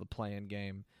 the play-in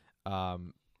game,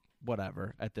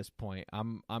 whatever. At this point,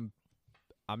 I'm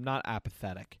not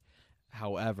apathetic.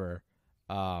 However,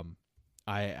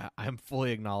 I'm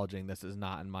fully acknowledging this is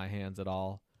not in my hands at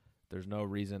all. There's no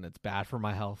reason. It's bad for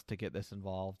my health to get this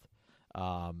involved.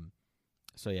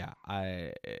 So yeah,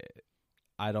 I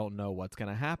don't know what's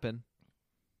gonna happen,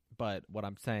 but what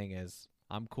I'm saying is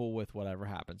I'm cool with whatever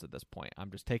happens at this point.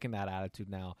 I'm just taking that attitude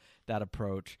now, that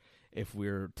approach. If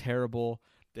we're terrible,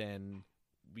 then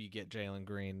we get Jalen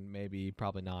Green, maybe,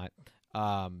 probably not.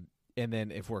 And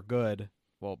then if we're good,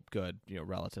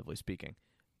 relatively speaking,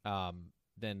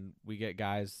 then we get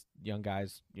young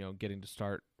guys, getting to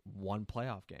start one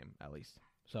playoff game at least.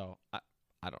 So I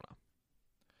don't know.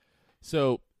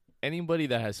 So anybody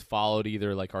that has followed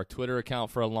either like our Twitter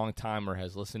account for a long time or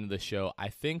has listened to the show, I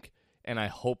think and I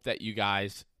hope that you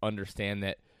guys understand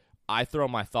that I throw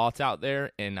my thoughts out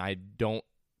there and I don't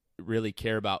really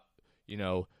care about,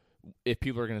 if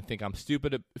people are going to think I'm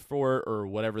stupid for it or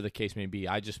whatever the case may be.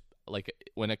 I just,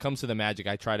 when it comes to the Magic,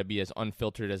 I try to be as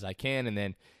unfiltered as I can, and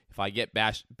then if I get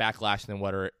backlash, then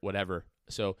whatever.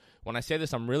 So when I say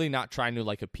this, I'm really not trying to,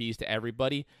 appease to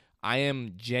everybody. I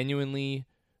am genuinely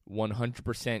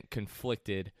 100%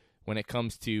 conflicted when it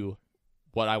comes to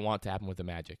what I want to happen with the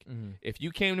Magic. Mm-hmm. If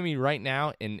you came to me right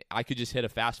now and I could just hit a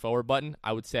fast forward button,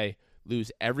 I would say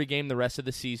lose every game the rest of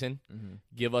the season, mm-hmm.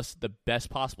 give us the best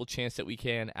possible chance that we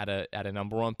can at a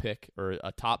number one pick or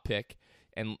a top pick,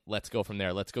 and let's go from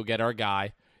there. Let's go get our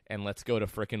guy, and let's go to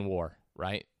frickin' war,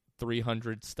 right?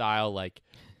 300 style,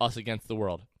 us against the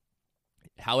world.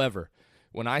 However,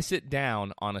 when I sit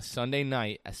down on a Sunday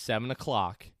night at 7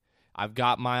 o'clock, I've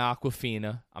got my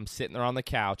Aquafina, I'm sitting there on the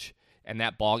couch, and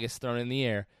that ball gets thrown in the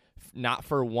air. Not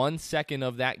for 1 second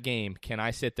of that game can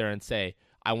I sit there and say,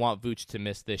 I want Vooch to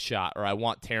miss this shot, or I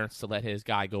want Terrence to let his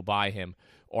guy go by him,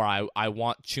 or I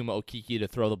want Chuma Okeke to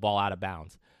throw the ball out of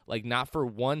bounds. Not for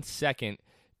 1 second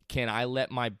can I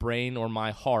let my brain or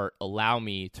my heart allow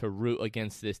me to root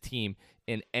against this team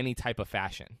in any type of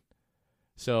fashion.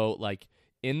 So,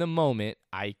 in the moment,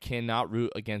 I cannot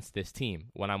root against this team.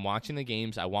 When I'm watching the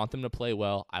games, I want them to play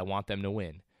well. I want them to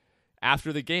win.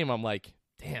 After the game, I'm like,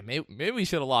 damn, maybe we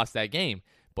should have lost that game.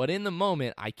 But in the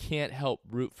moment, I can't help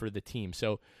root for the team.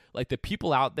 So, the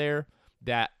people out there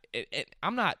that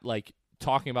I'm not,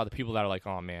 talking about the people that are like,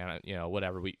 oh, man,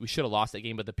 whatever, we should have lost that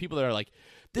game. But the people that are like,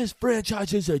 this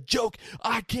franchise is a joke.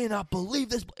 I cannot believe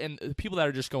this. And the people that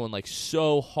are just going,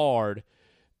 so hard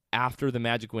after the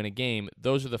Magic win a game,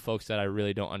 those are the folks that I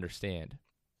really don't understand.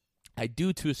 I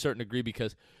do to a certain degree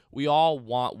because we all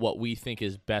want what we think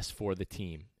is best for the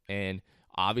team. And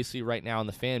obviously right now in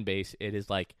the fan base, it is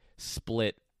like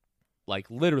split, like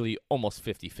literally almost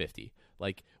 50-50.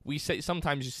 Like we say,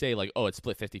 sometimes you say like, oh, it's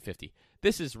split 50-50.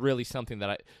 This is really something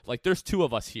that like there's two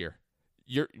of us here.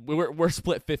 We're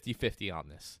split 50-50 on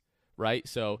this, right?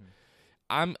 So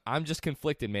I'm just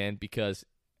conflicted, man, because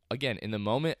again, in the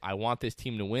moment, I want this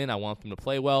team to win. I want them to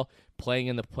play well. Playing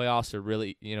in the playoffs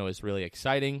is really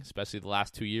exciting, especially the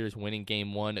last 2 years, winning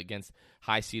game 1 against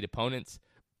high seed opponents.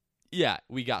 Yeah,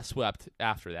 we got swept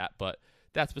after that, but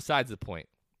that's besides the point.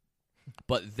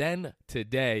 But then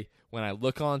today, when I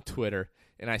look on Twitter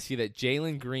and I see that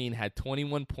Jalen Green had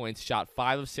 21 points, shot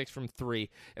 5 of 6 from 3,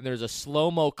 and there's a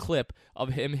slow-mo clip of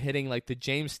him hitting like the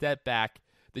James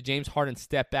Harden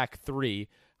step back 3,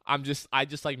 I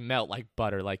just like melt like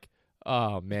butter. Like,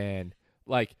 oh man.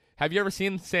 Like, have you ever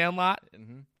seen Sandlot?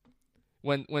 Mm-hmm.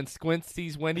 When Squint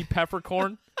sees Wendy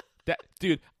Peppercorn?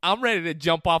 Dude, I'm ready to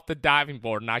jump off the diving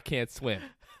board and I can't swim.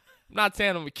 I'm not saying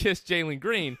I'm gonna kiss Jalen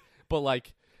Green, but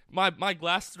like my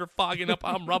glasses are fogging up.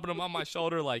 I'm rubbing them on my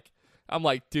shoulder. Like, I'm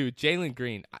like, dude, Jalen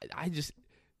Green.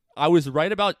 I was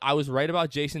right about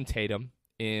Jason Tatum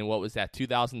in what was that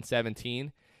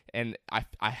 2017. And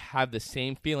I have the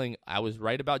same feeling. I was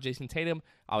right about Jason Tatum.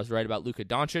 I was right about Luka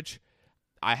Doncic.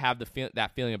 I have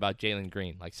that feeling about Jalen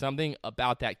Green. Like something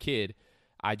about that kid,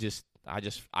 I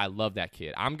love that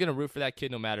kid. I'm gonna root for that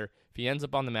kid no matter if he ends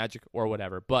up on the Magic or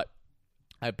whatever. But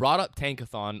I brought up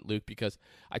Tankathon, Luke, because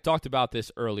I talked about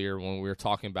this earlier when we were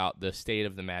talking about the state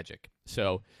of the Magic.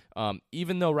 So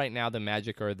even though right now the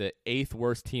Magic are the 8th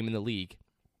worst team in the league,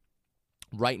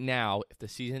 right now if the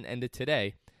season ended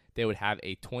today, they would have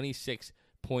a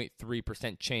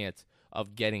 26.3% chance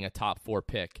of getting a top 4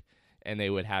 pick, and they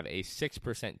would have a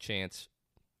 6% chance,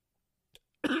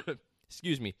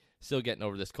 excuse me, still getting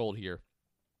over this cold here.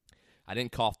 I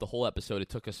didn't cough the whole episode. It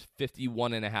took us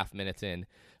 51 and a half minutes in.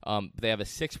 They have a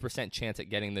 6% chance at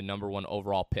getting the number 1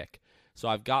 overall pick. So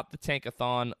I've got the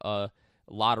Tankathon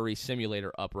lottery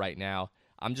simulator up right now.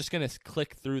 I'm just going to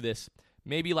click through this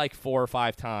maybe like 4 or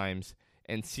 5 times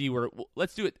and see where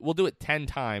let's do it. We'll do it 10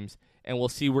 times, and we'll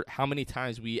see how many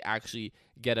times we actually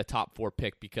get a top 4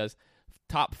 pick, because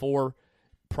top 4,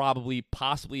 possibly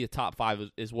a top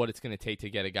 5 is what it's going to take to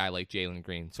get a guy like Jalen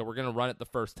Green. So we're going to run it the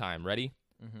first time. Ready?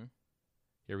 Mm-hmm.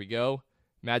 Here we go.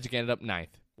 Magic ended up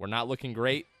 9th. We're not looking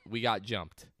great. We got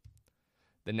jumped.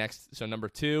 So number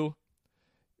 2,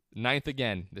 9th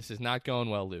again. This is not going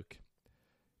well, Luke.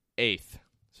 8th.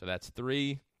 So that's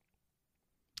 3.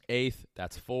 8th.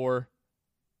 That's 4.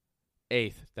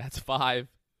 8th, that's 5.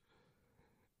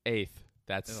 8th,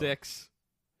 that's 6.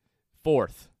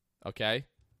 4th, okay?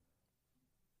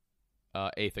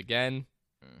 8th again.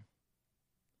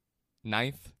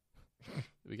 9th.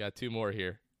 We got 2 more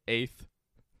here. 8th.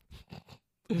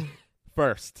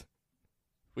 1st.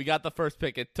 We got the first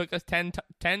pick. It took us 10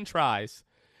 tries.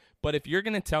 But if you're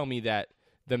going to tell me that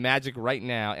the Magic right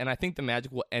now, and I think the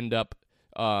Magic will end up,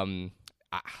 I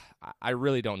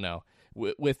really don't know.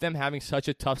 With them having such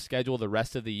a tough schedule the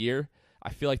rest of the year, I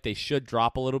feel like they should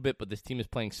drop a little bit, but this team is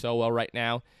playing so well right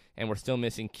now, and we're still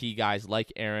missing key guys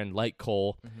like Aaron, like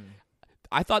Cole. Mm-hmm.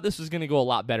 I thought this was going to go a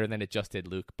lot better than it just did,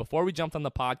 Luke. Before we jumped on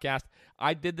the podcast,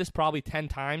 I did this probably 10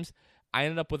 times. I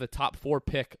ended up with a top 4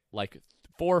 pick like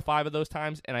 4 or 5 of those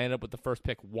times, and I ended up with the first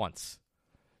pick once.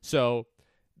 So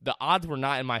the odds were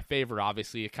not in my favor,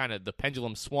 obviously. It kind of, the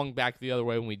pendulum swung back the other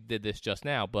way when we did this just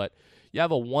now, but you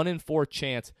have a 1 in 4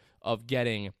 chance of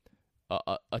getting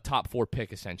a top 4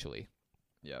 pick, essentially.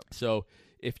 Yep. So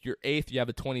if you're 8th, you have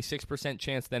a 26%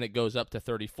 chance. Then it goes up to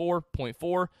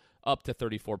 34.4, up to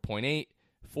 34.8,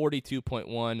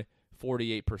 42.1,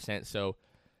 48%. So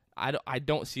I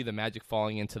don't see the Magic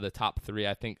falling into the top 3.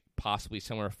 I think possibly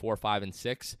somewhere 4, 5, and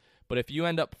 6. But if you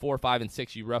end up 4, 5, and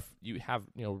 6, you have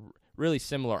really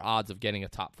similar odds of getting a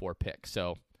top 4 pick.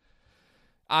 So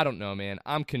I don't know, man.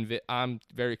 I'm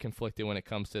very conflicted when it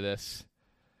comes to this.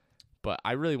 But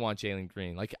I really want Jalen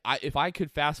Green. Like, if I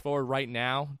could fast forward right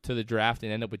now to the draft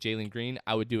and end up with Jalen Green,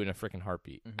 I would do it in a freaking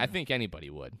heartbeat. Mm-hmm. I think anybody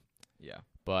would. Yeah.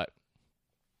 But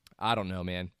I don't know,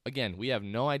 man. Again, we have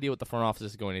no idea what the front office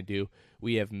is going to do.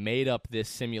 We have made up this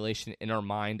simulation in our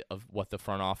mind of what the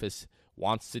front office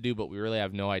wants to do, but we really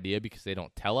have no idea because they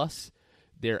don't tell us.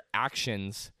 Their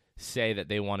actions say that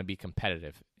they want to be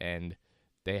competitive, and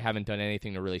they haven't done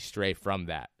anything to really stray from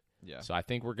that. Yeah. So I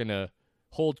think we're going to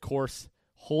hold course,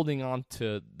 holding on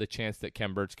to the chance that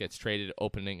Khem Birch gets traded,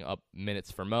 opening up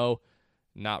minutes for Mo.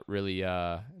 not really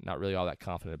all that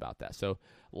confident about that. So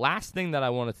last thing that I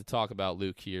wanted to talk about,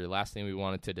 Luke, here, last thing we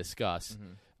wanted to discuss,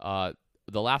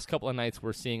 the last couple of nights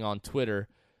we're seeing on Twitter,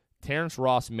 Terrence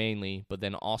Ross mainly, but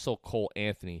then also Cole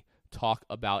Anthony talk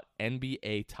about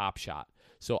NBA Top Shot.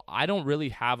 So I don't really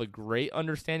have a great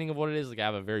understanding of what it is. Like, I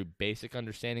have a very basic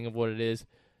understanding of what it is.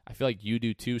 I feel like you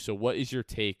do too. So what is your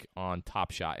take on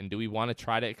Top Shot, and do we want to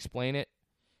try to explain it?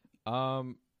 I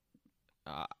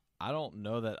don't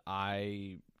know that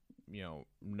I,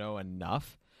 know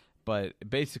enough, but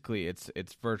basically it's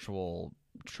virtual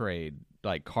trade,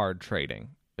 like card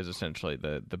trading is essentially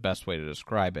the best way to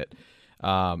describe it.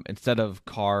 Instead of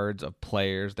cards of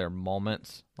players, they're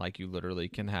moments. Like, you literally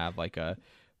can have like a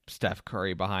Steph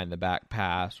Curry behind the back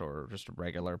pass or just a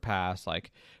regular pass.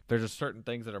 Like, there's just certain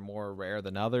things that are more rare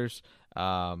than others.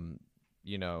 DJ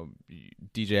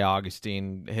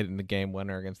Augustine hitting the game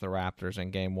winner against the Raptors in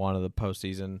game 1 of the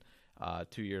postseason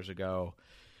 2 years ago.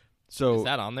 So is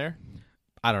that on there?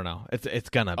 I don't know. It's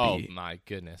gonna be. Oh my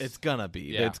goodness! It's gonna be.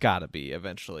 Yeah. It's gotta be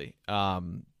eventually.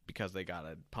 Because they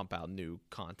gotta pump out new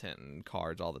content and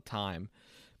cards all the time.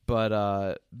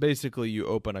 But basically, you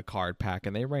open a card pack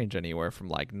and they range anywhere from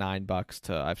like $9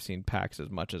 to, I've seen packs as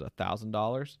much as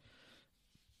 $1,000.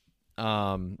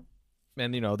 And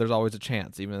there's always a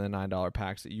chance, even in the $9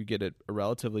 packs, that you get a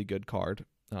relatively good card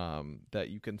that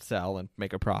you can sell and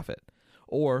make a profit.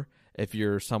 Or if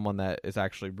you're someone that is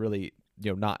actually really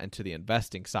not into the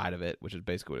investing side of it, which is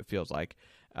basically what it feels like,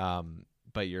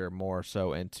 but you're more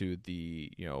so into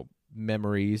the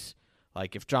memories.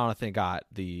 Like, if Jonathan got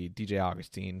the DJ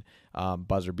Augustine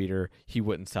buzzer beater, he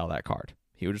wouldn't sell that card.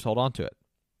 He would just hold on to it.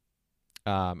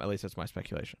 At least that's my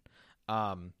speculation.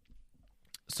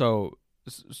 So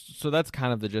that's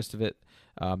kind of the gist of it.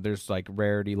 There's like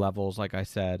rarity levels, like I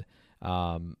said,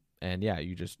 and yeah,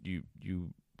 you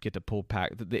get to pull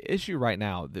pack. The issue right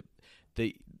now,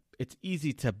 it's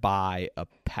easy to buy a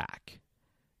pack,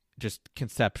 just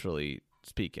conceptually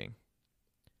speaking.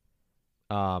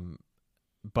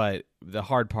 But the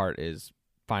hard part is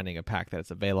finding a pack that's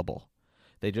available.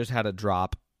 They just had a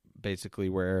drop,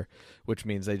 basically, which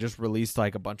means they just released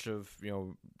like a bunch of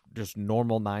just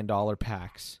normal $9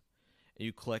 packs.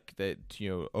 You click that,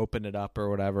 open it up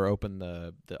or whatever, open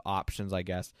the options, I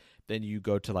guess. Then you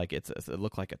go to like it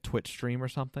looked like a Twitch stream or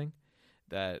something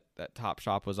that Top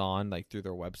Shop was on, like through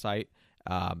their website,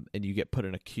 and you get put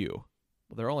in a queue.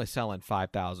 Well, they're only selling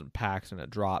 5,000 packs in a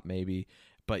drop, maybe,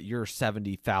 but you're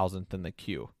 70,000th in the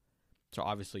queue. So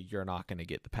obviously you're not going to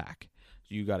get the pack.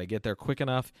 So you got to get there quick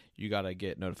enough. You got to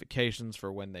get notifications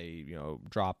for when they,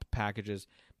 drop packages.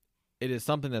 It is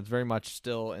something that's very much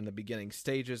still in the beginning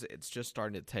stages. It's just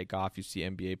starting to take off. You see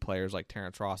NBA players like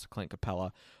Terrence Ross, Clint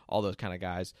Capella, all those kind of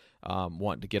guys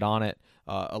wanting to get on it.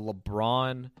 A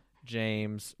LeBron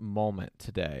James moment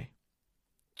today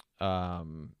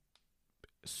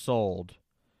sold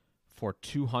for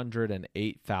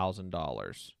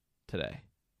 $208,000 today.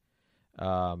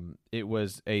 It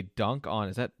was a dunk on,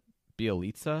 is that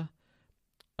Bielitsa?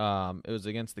 It was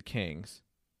against the Kings.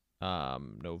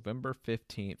 November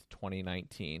 15th,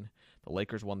 2019. The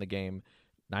Lakers won the game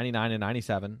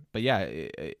 99-97. But yeah,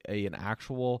 an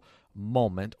actual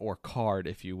moment or card,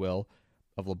 if you will,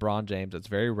 of LeBron James that's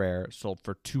very rare, sold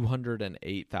for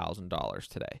 $208,000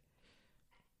 today.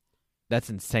 That's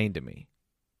insane to me.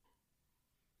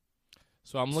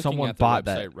 So I'm looking at their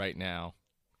website right now.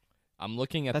 I'm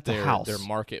looking at their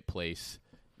marketplace.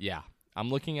 Yeah, I'm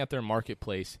looking at their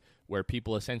marketplace where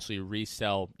people essentially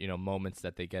resell, moments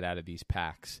that they get out of these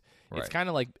packs. Right. It's kind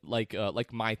of like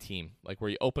my team, like where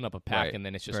you open up a pack and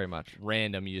then it's just very much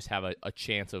random. You just have a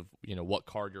chance of what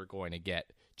card you're going to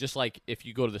get. Just like if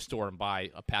you go to the store and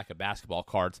buy a pack of basketball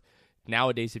cards.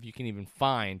 Nowadays, if you can even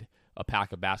find a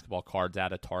pack of basketball cards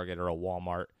at a Target or a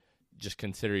Walmart, just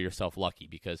consider yourself lucky,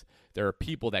 because there are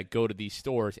people that go to these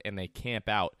stores and they camp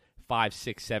out 5,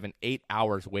 6, 7, 8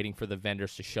 hours waiting for the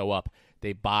vendors to show up.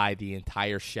 They buy the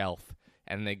entire shelf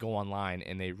and they go online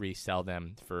and they resell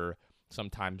them for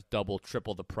sometimes double,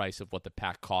 triple the price of what the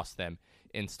pack costs them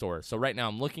in stores. So right now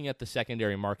I'm looking at the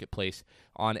secondary marketplace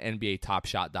on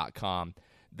NBATopShot.com.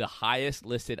 The highest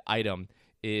listed item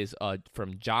is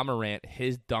from Ja Morant,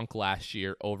 his dunk last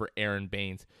year over Aaron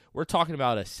Baines. We're talking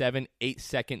about a 7-8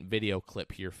 second video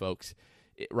clip here, folks.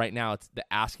 Right now, the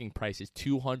asking price is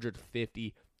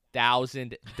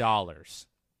 $250,000.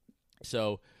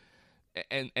 So,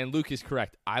 and Luke is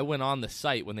correct. I went on the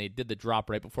site when they did the drop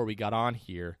right before we got on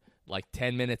here, like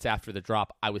 10 minutes after the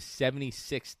drop. I was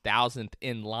 76,000th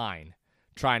in line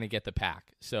trying to get the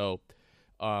pack. So,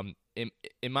 in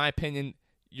my opinion,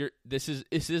 this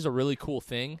is a really cool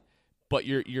thing, but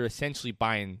you're essentially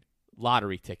buying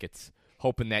lottery tickets,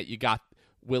 hoping that you got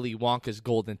Willy Wonka's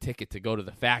golden ticket to go to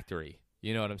the factory.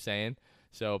 You know what I'm saying?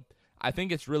 So I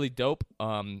think it's really dope.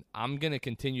 I'm going to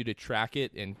continue to track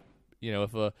it, and,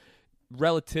 if a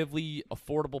relatively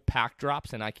affordable pack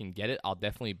drops and I can get it, I'll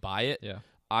definitely buy it. Yeah.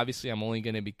 Obviously, I'm only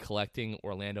going to be collecting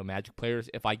Orlando Magic players.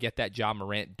 If I get that Ja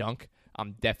Morant dunk,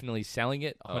 I'm definitely selling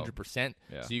it 100%.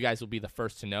 Yeah. So you guys will be the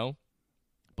first to know.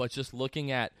 But just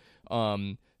looking at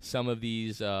some of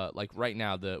these, like right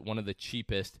now, one of the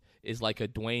cheapest is like a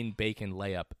Dwayne Bacon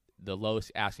layup. The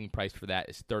lowest asking price for that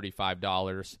is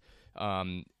 $35.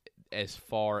 As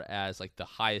far as like the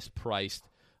highest priced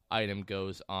item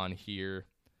goes on here,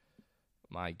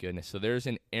 my goodness. So there's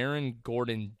an Aaron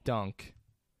Gordon dunk.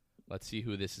 Let's see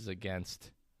who this is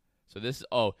against. So this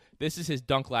is his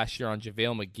dunk last year on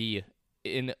JaVale McGee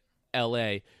in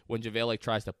L.A. when JaVale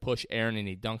tries to push Aaron and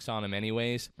he dunks on him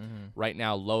anyways. Mm-hmm. Right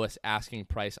now, lowest asking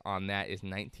price on that is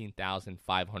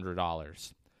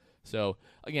 $19,500. So,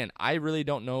 again, I really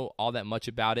don't know all that much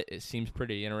about it. It seems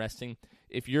pretty interesting.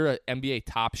 If you're an NBA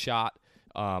Top Shot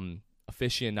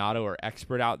aficionado or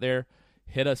expert out there,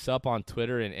 hit us up on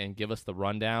Twitter and give us the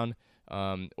rundown.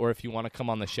 Or if you want to come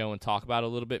on the show and talk about it a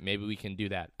little bit, maybe we can do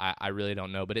that. I really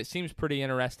don't know. But it seems pretty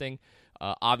interesting.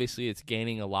 Obviously, it's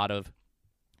gaining a lot of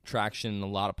traction and a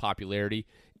lot of popularity.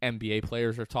 NBA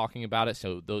players are talking about it,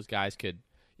 so those guys could,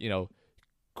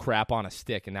 crap on a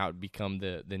stick, and that would become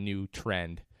the new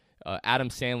trend. Adam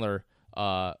Sandler,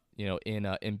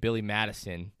 in Billy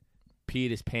Madison, peed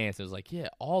his pants. It was like, yeah,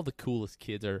 all the coolest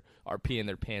kids are peeing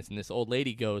their pants. And this old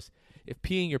lady goes, if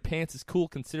peeing your pants is cool,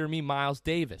 consider me Miles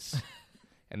Davis.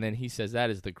 And then he says,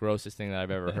 that is the grossest thing that I've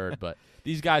ever heard. But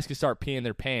these guys could start peeing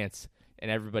their pants,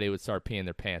 and everybody would start peeing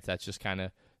their pants. That's just kind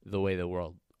of the way the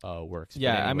world works.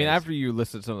 Yeah, I mean, after you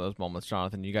listen to some of those moments,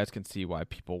 Jonathan, you guys can see why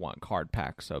people want card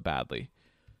packs so badly.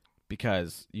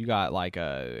 Because you got like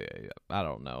a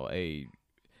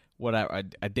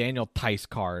Daniel Tice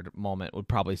card moment would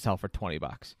probably sell for $20.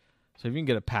 So if you can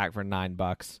get a pack for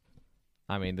 $9,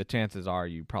 I mean, the chances are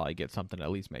you probably get something to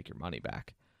at least make your money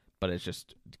back. But it's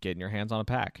just getting your hands on a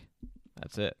pack.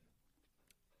 That's it.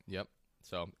 Yep.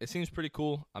 So it seems pretty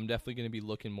cool. I'm definitely going to be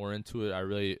looking more into it. I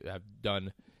really have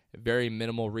done very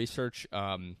minimal research.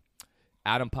 Adam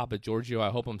Papagiorgio, I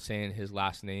hope I'm saying his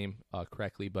last name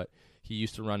correctly, but he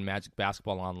used to run Magic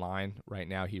Basketball Online. Right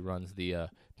now he runs the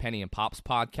Penny and Pops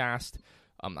podcast.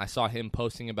 I saw him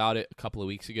posting about it a couple of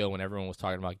weeks ago when everyone was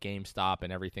talking about GameStop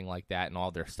and everything like that and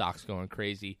all their stocks going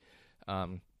crazy.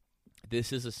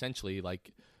 This is essentially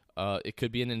like it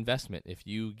could be an investment if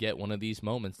you get one of these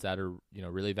moments that are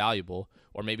really valuable,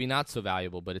 or maybe not so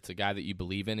valuable, but it's a guy that you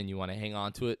believe in and you want to hang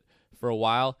on to it for a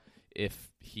while.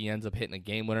 If he ends up hitting a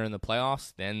game winner in the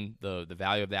playoffs, then the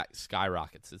value of that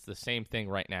skyrockets. It's the same thing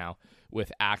right now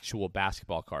with actual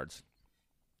basketball cards,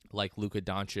 like Luka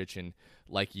Doncic and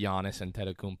like Giannis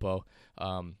Antetokounmpo.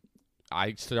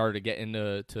 I started to get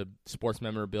into sports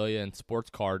memorabilia and sports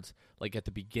cards like at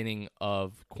the beginning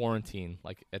of quarantine,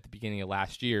 like at the beginning of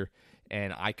last year,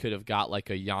 and I could have got like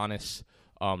a Giannis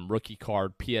rookie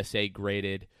card, PSA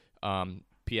graded.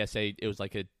 PSA, it was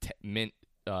like a mint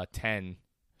 10.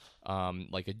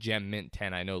 Like a gem mint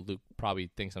 10. I know Luke probably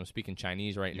thinks I'm speaking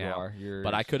Chinese right now,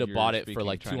 but I could have bought it for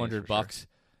like $200. Sure.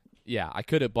 Yeah, I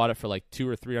could have bought it for like $200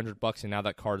 or $300, and now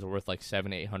that card's worth like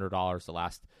 $700-800 the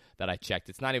last that I checked.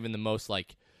 It's not even the most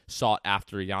like sought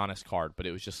after Giannis card, but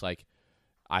it was just like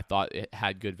I thought it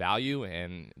had good value,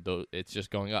 and it's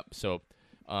just going up. So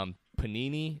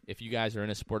Panini, if you guys are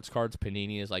into sports cards,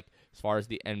 Panini is like, as far as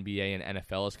the NBA and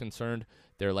NFL is concerned,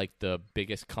 they're like the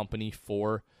biggest company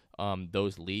for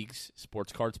those leagues.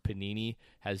 Sports cards. Panini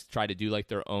has tried to do like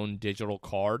their own digital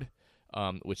card,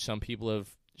 which some people have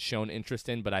shown interest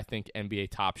in, but I think NBA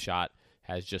Top Shot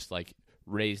has just like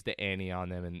raised the ante on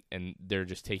them, and they're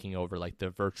just taking over like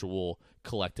the virtual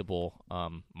collectible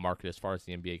market as far as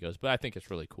the NBA goes. But I think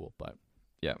it's really cool. But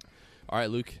yeah. All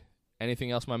right, Luke, anything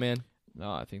else, my man?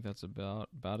 No, I think that's about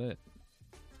it.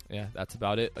 Yeah, that's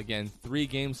about it. Again, 3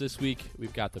 games this week.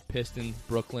 We've got the Pistons,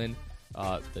 Brooklyn,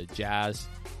 the Jazz,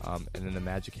 and then the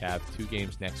Magic have 2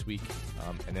 games next week,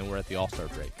 and then we're at the All-Star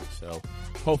break. So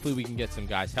hopefully we can get some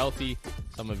guys healthy.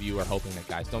 Some of you are hoping that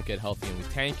guys don't get healthy and we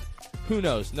tank. Who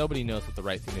knows? Nobody knows what the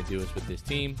right thing to do is with this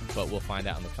team, but we'll find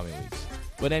out in the coming weeks.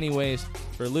 But anyways,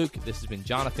 for Luke, this has been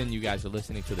Jonathan. You guys are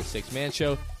listening to The Sixth Man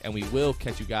Show, and we will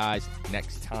catch you guys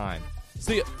next time.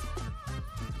 See ya!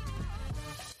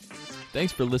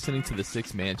 Thanks for listening to The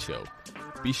Sixth Man Show.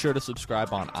 Be sure to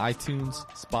subscribe on iTunes,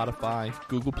 Spotify,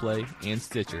 Google Play, and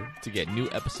Stitcher to get new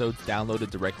episodes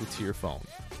downloaded directly to your phone.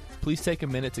 Please take a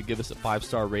minute to give us a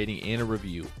 5-star rating and a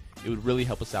review. It would really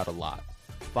help us out a lot.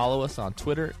 Follow us on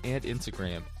Twitter and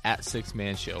Instagram at 6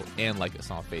 Man Show and like us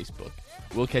on Facebook.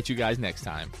 We'll catch you guys next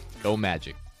time. Go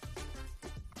Magic.